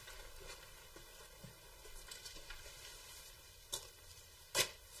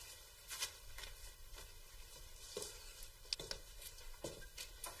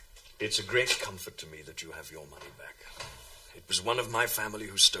 It's a great comfort to me that you have your money back. It was one of my family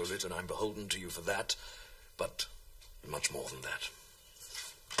who stole it, and I'm beholden to you for that, but much more than that.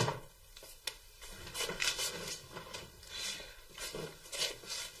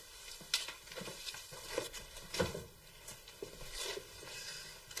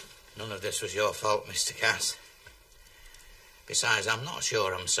 None of this was your fault, Mr. Cass. Besides, I'm not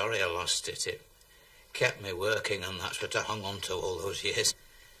sure I'm sorry I lost it. It kept me working, and that's what I hung on to all those years.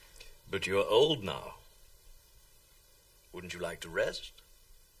 But you're old now. Wouldn't you like to rest?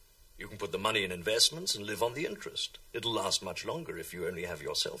 You can put the money in investments and live on the interest. It'll last much longer if you only have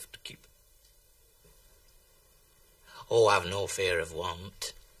yourself to keep. Oh, I've no fear of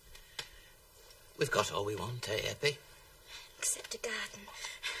want. We've got all we want, eh, Eppie? Except a garden.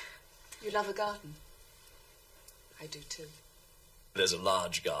 You love a garden? I do too. There's a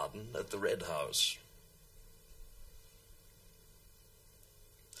large garden at the Red House.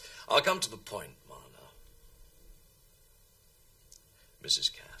 I'll come to the point, Marner.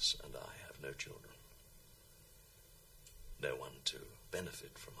 Mrs. Cass and I have no children. No one to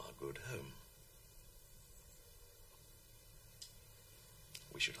benefit from our good home.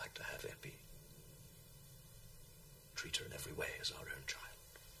 We should like to have Eppie. Treat her in every way as our own child.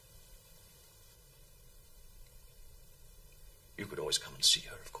 You could always come and see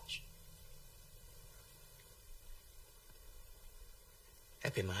her, of course.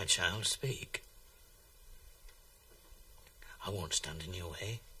 Eppie, my child, speak. I won't stand in your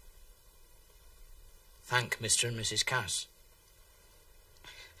way. Thank Mr. and Mrs. Cass.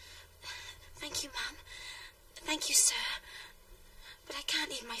 Thank you, Mum. Thank you, sir. But I can't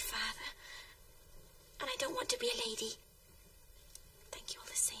leave my father. And I don't want to be a lady. Thank you all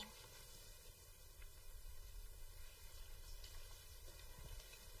the same.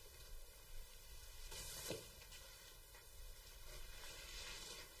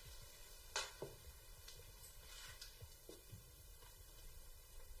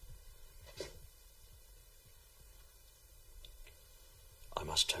 I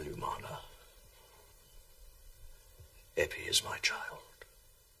must tell you, Marner, Eppie is my child.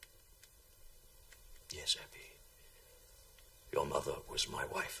 Yes, Eppie. Your mother was my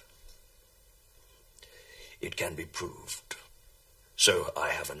wife. It can be proved. So I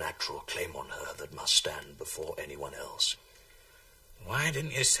have a natural claim on her that must stand before anyone else. Why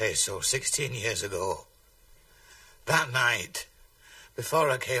didn't you say so 16 years ago? That night, before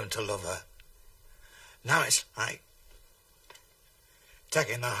I came to love her. Now it's like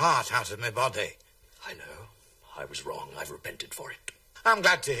taking the heart out of my body. I know. I was wrong. I've repented for it. I'm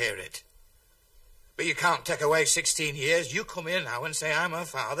glad to hear it. But you can't take away 16 years. You come here now and say I'm her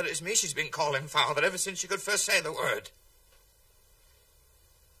father. It's me she's been calling father ever since she could first say the word.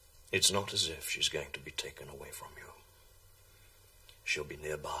 It's not as if she's going to be taken away from you. She'll be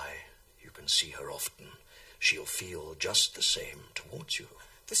nearby. You can see her often. She'll feel just the same towards you.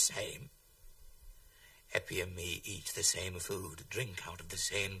 The same? Eppie and me eat the same food, drink out of the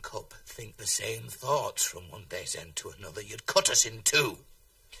same cup, think the same thoughts from one day's end to another. You'd cut us in two.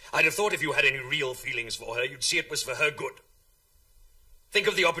 I'd have thought if you had any real feelings for her, you'd see it was for her good. Think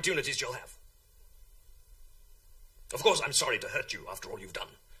of the opportunities you'll have. Of course, I'm sorry to hurt you after all you've done.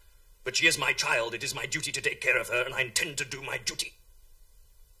 But she is my child. It is my duty to take care of her, and I intend to do my duty.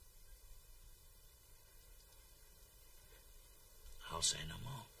 I'll say no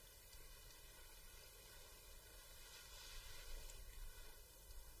more.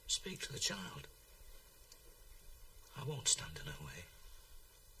 Speak to the child. I won't stand in her way.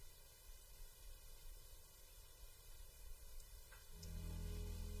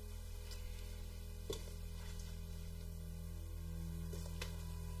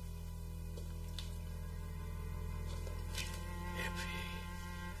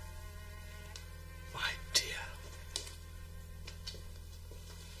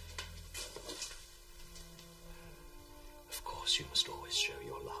 You must always show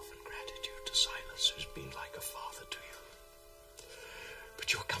your love and gratitude to Silas, who's been like a father to you.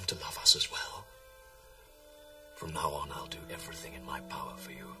 But you'll come to love us as well. From now on, I'll do everything in my power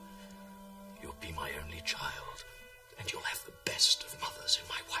for you. You'll be my only child, and you'll have the best of mothers in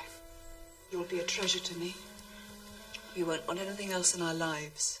my wife. You'll be a treasure to me. We won't want anything else in our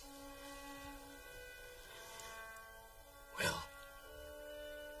lives. Well,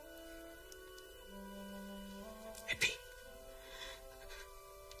 Eppie.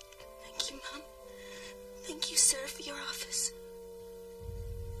 Thank you, Mum. Thank you, sir, for your office.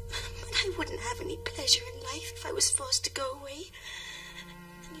 But I wouldn't have any pleasure in life if I was forced to go away.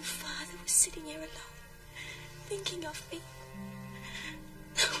 And your father was sitting here alone, thinking of me.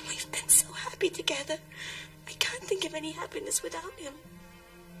 We've been so happy together. I can't think of any happiness without him.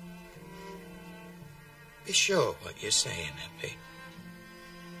 Be sure what you're saying, Eppie.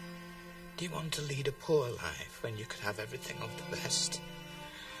 Do you want to lead a poor life when you could have everything of the best?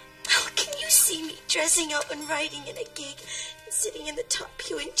 Oh, can you see me dressing up and riding in a gig and sitting in the top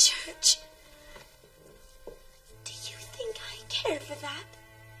pew in church? Do you think I care for that?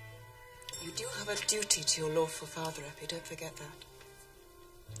 You do have a duty to your lawful father, Eppie. Don't forget that.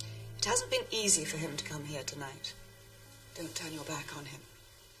 It hasn't been easy for him to come here tonight. Don't turn your back on him.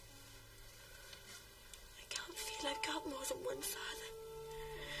 I can't feel I've got more than one father.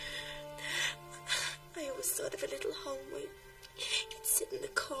 I always thought of a little home where he'd sit in the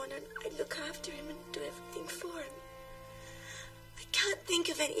corner and I'd look after him and do everything for him. I can't think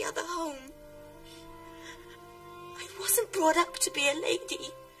of any other home. I wasn't brought up to be a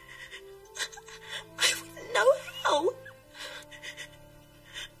lady. I wouldn't know how.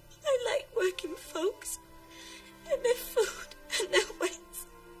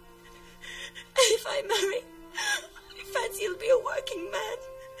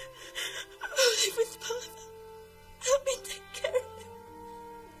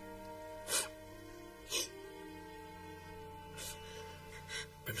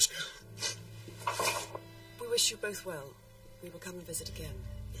 wish you both well. We will come and visit again.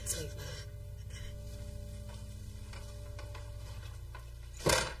 It's late now.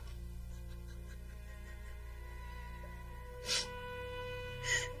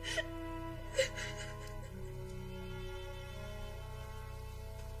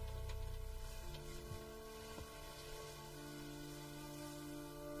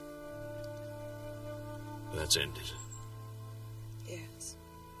 That's ended. Yes.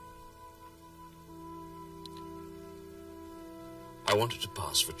 I wanted to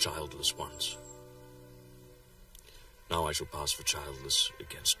pass for childless once. Now I shall pass for childless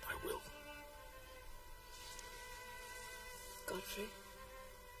against my will. Godfrey,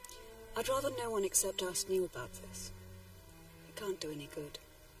 I'd rather no one except us knew about this. It can't do any good.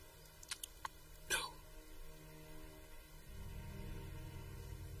 No.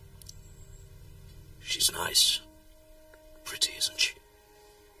 She's nice. Pretty, isn't she?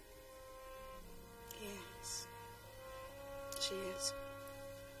 Yes. She is.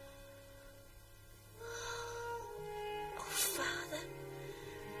 Oh, Father.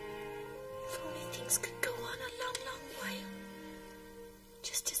 If only things could go on a long, long way.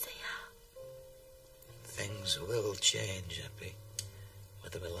 Just as they are. Things will change, Eppie,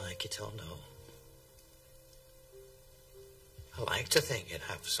 whether we like it or no. I like to think you'd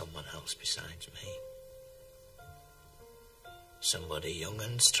have someone else besides me. Somebody young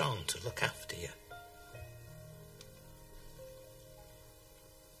and strong to look after you.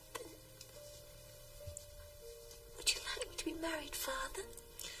 Would you like me to be married, Father?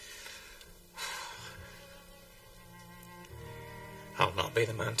 I'll not be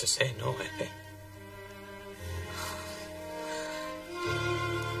the man to say no, Eppie.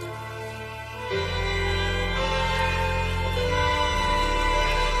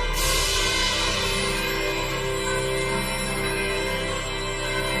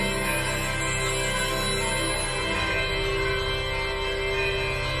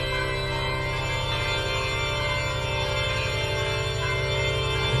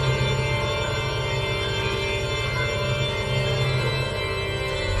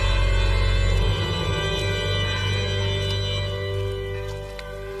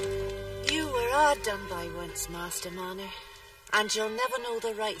 Done by once, Master Marner, and you'll never know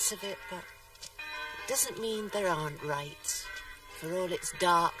the rights of it, but it doesn't mean there aren't rights, for all it's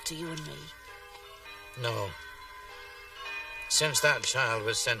dark to you and me. No. Since that child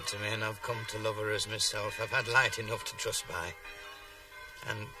was sent to me and I've come to love her as myself, I've had light enough to trust by.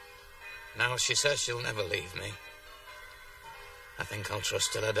 And now she says she'll never leave me. I think I'll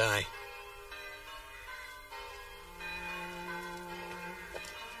trust till I die.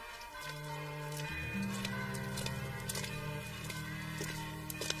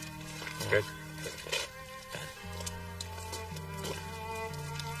 Good.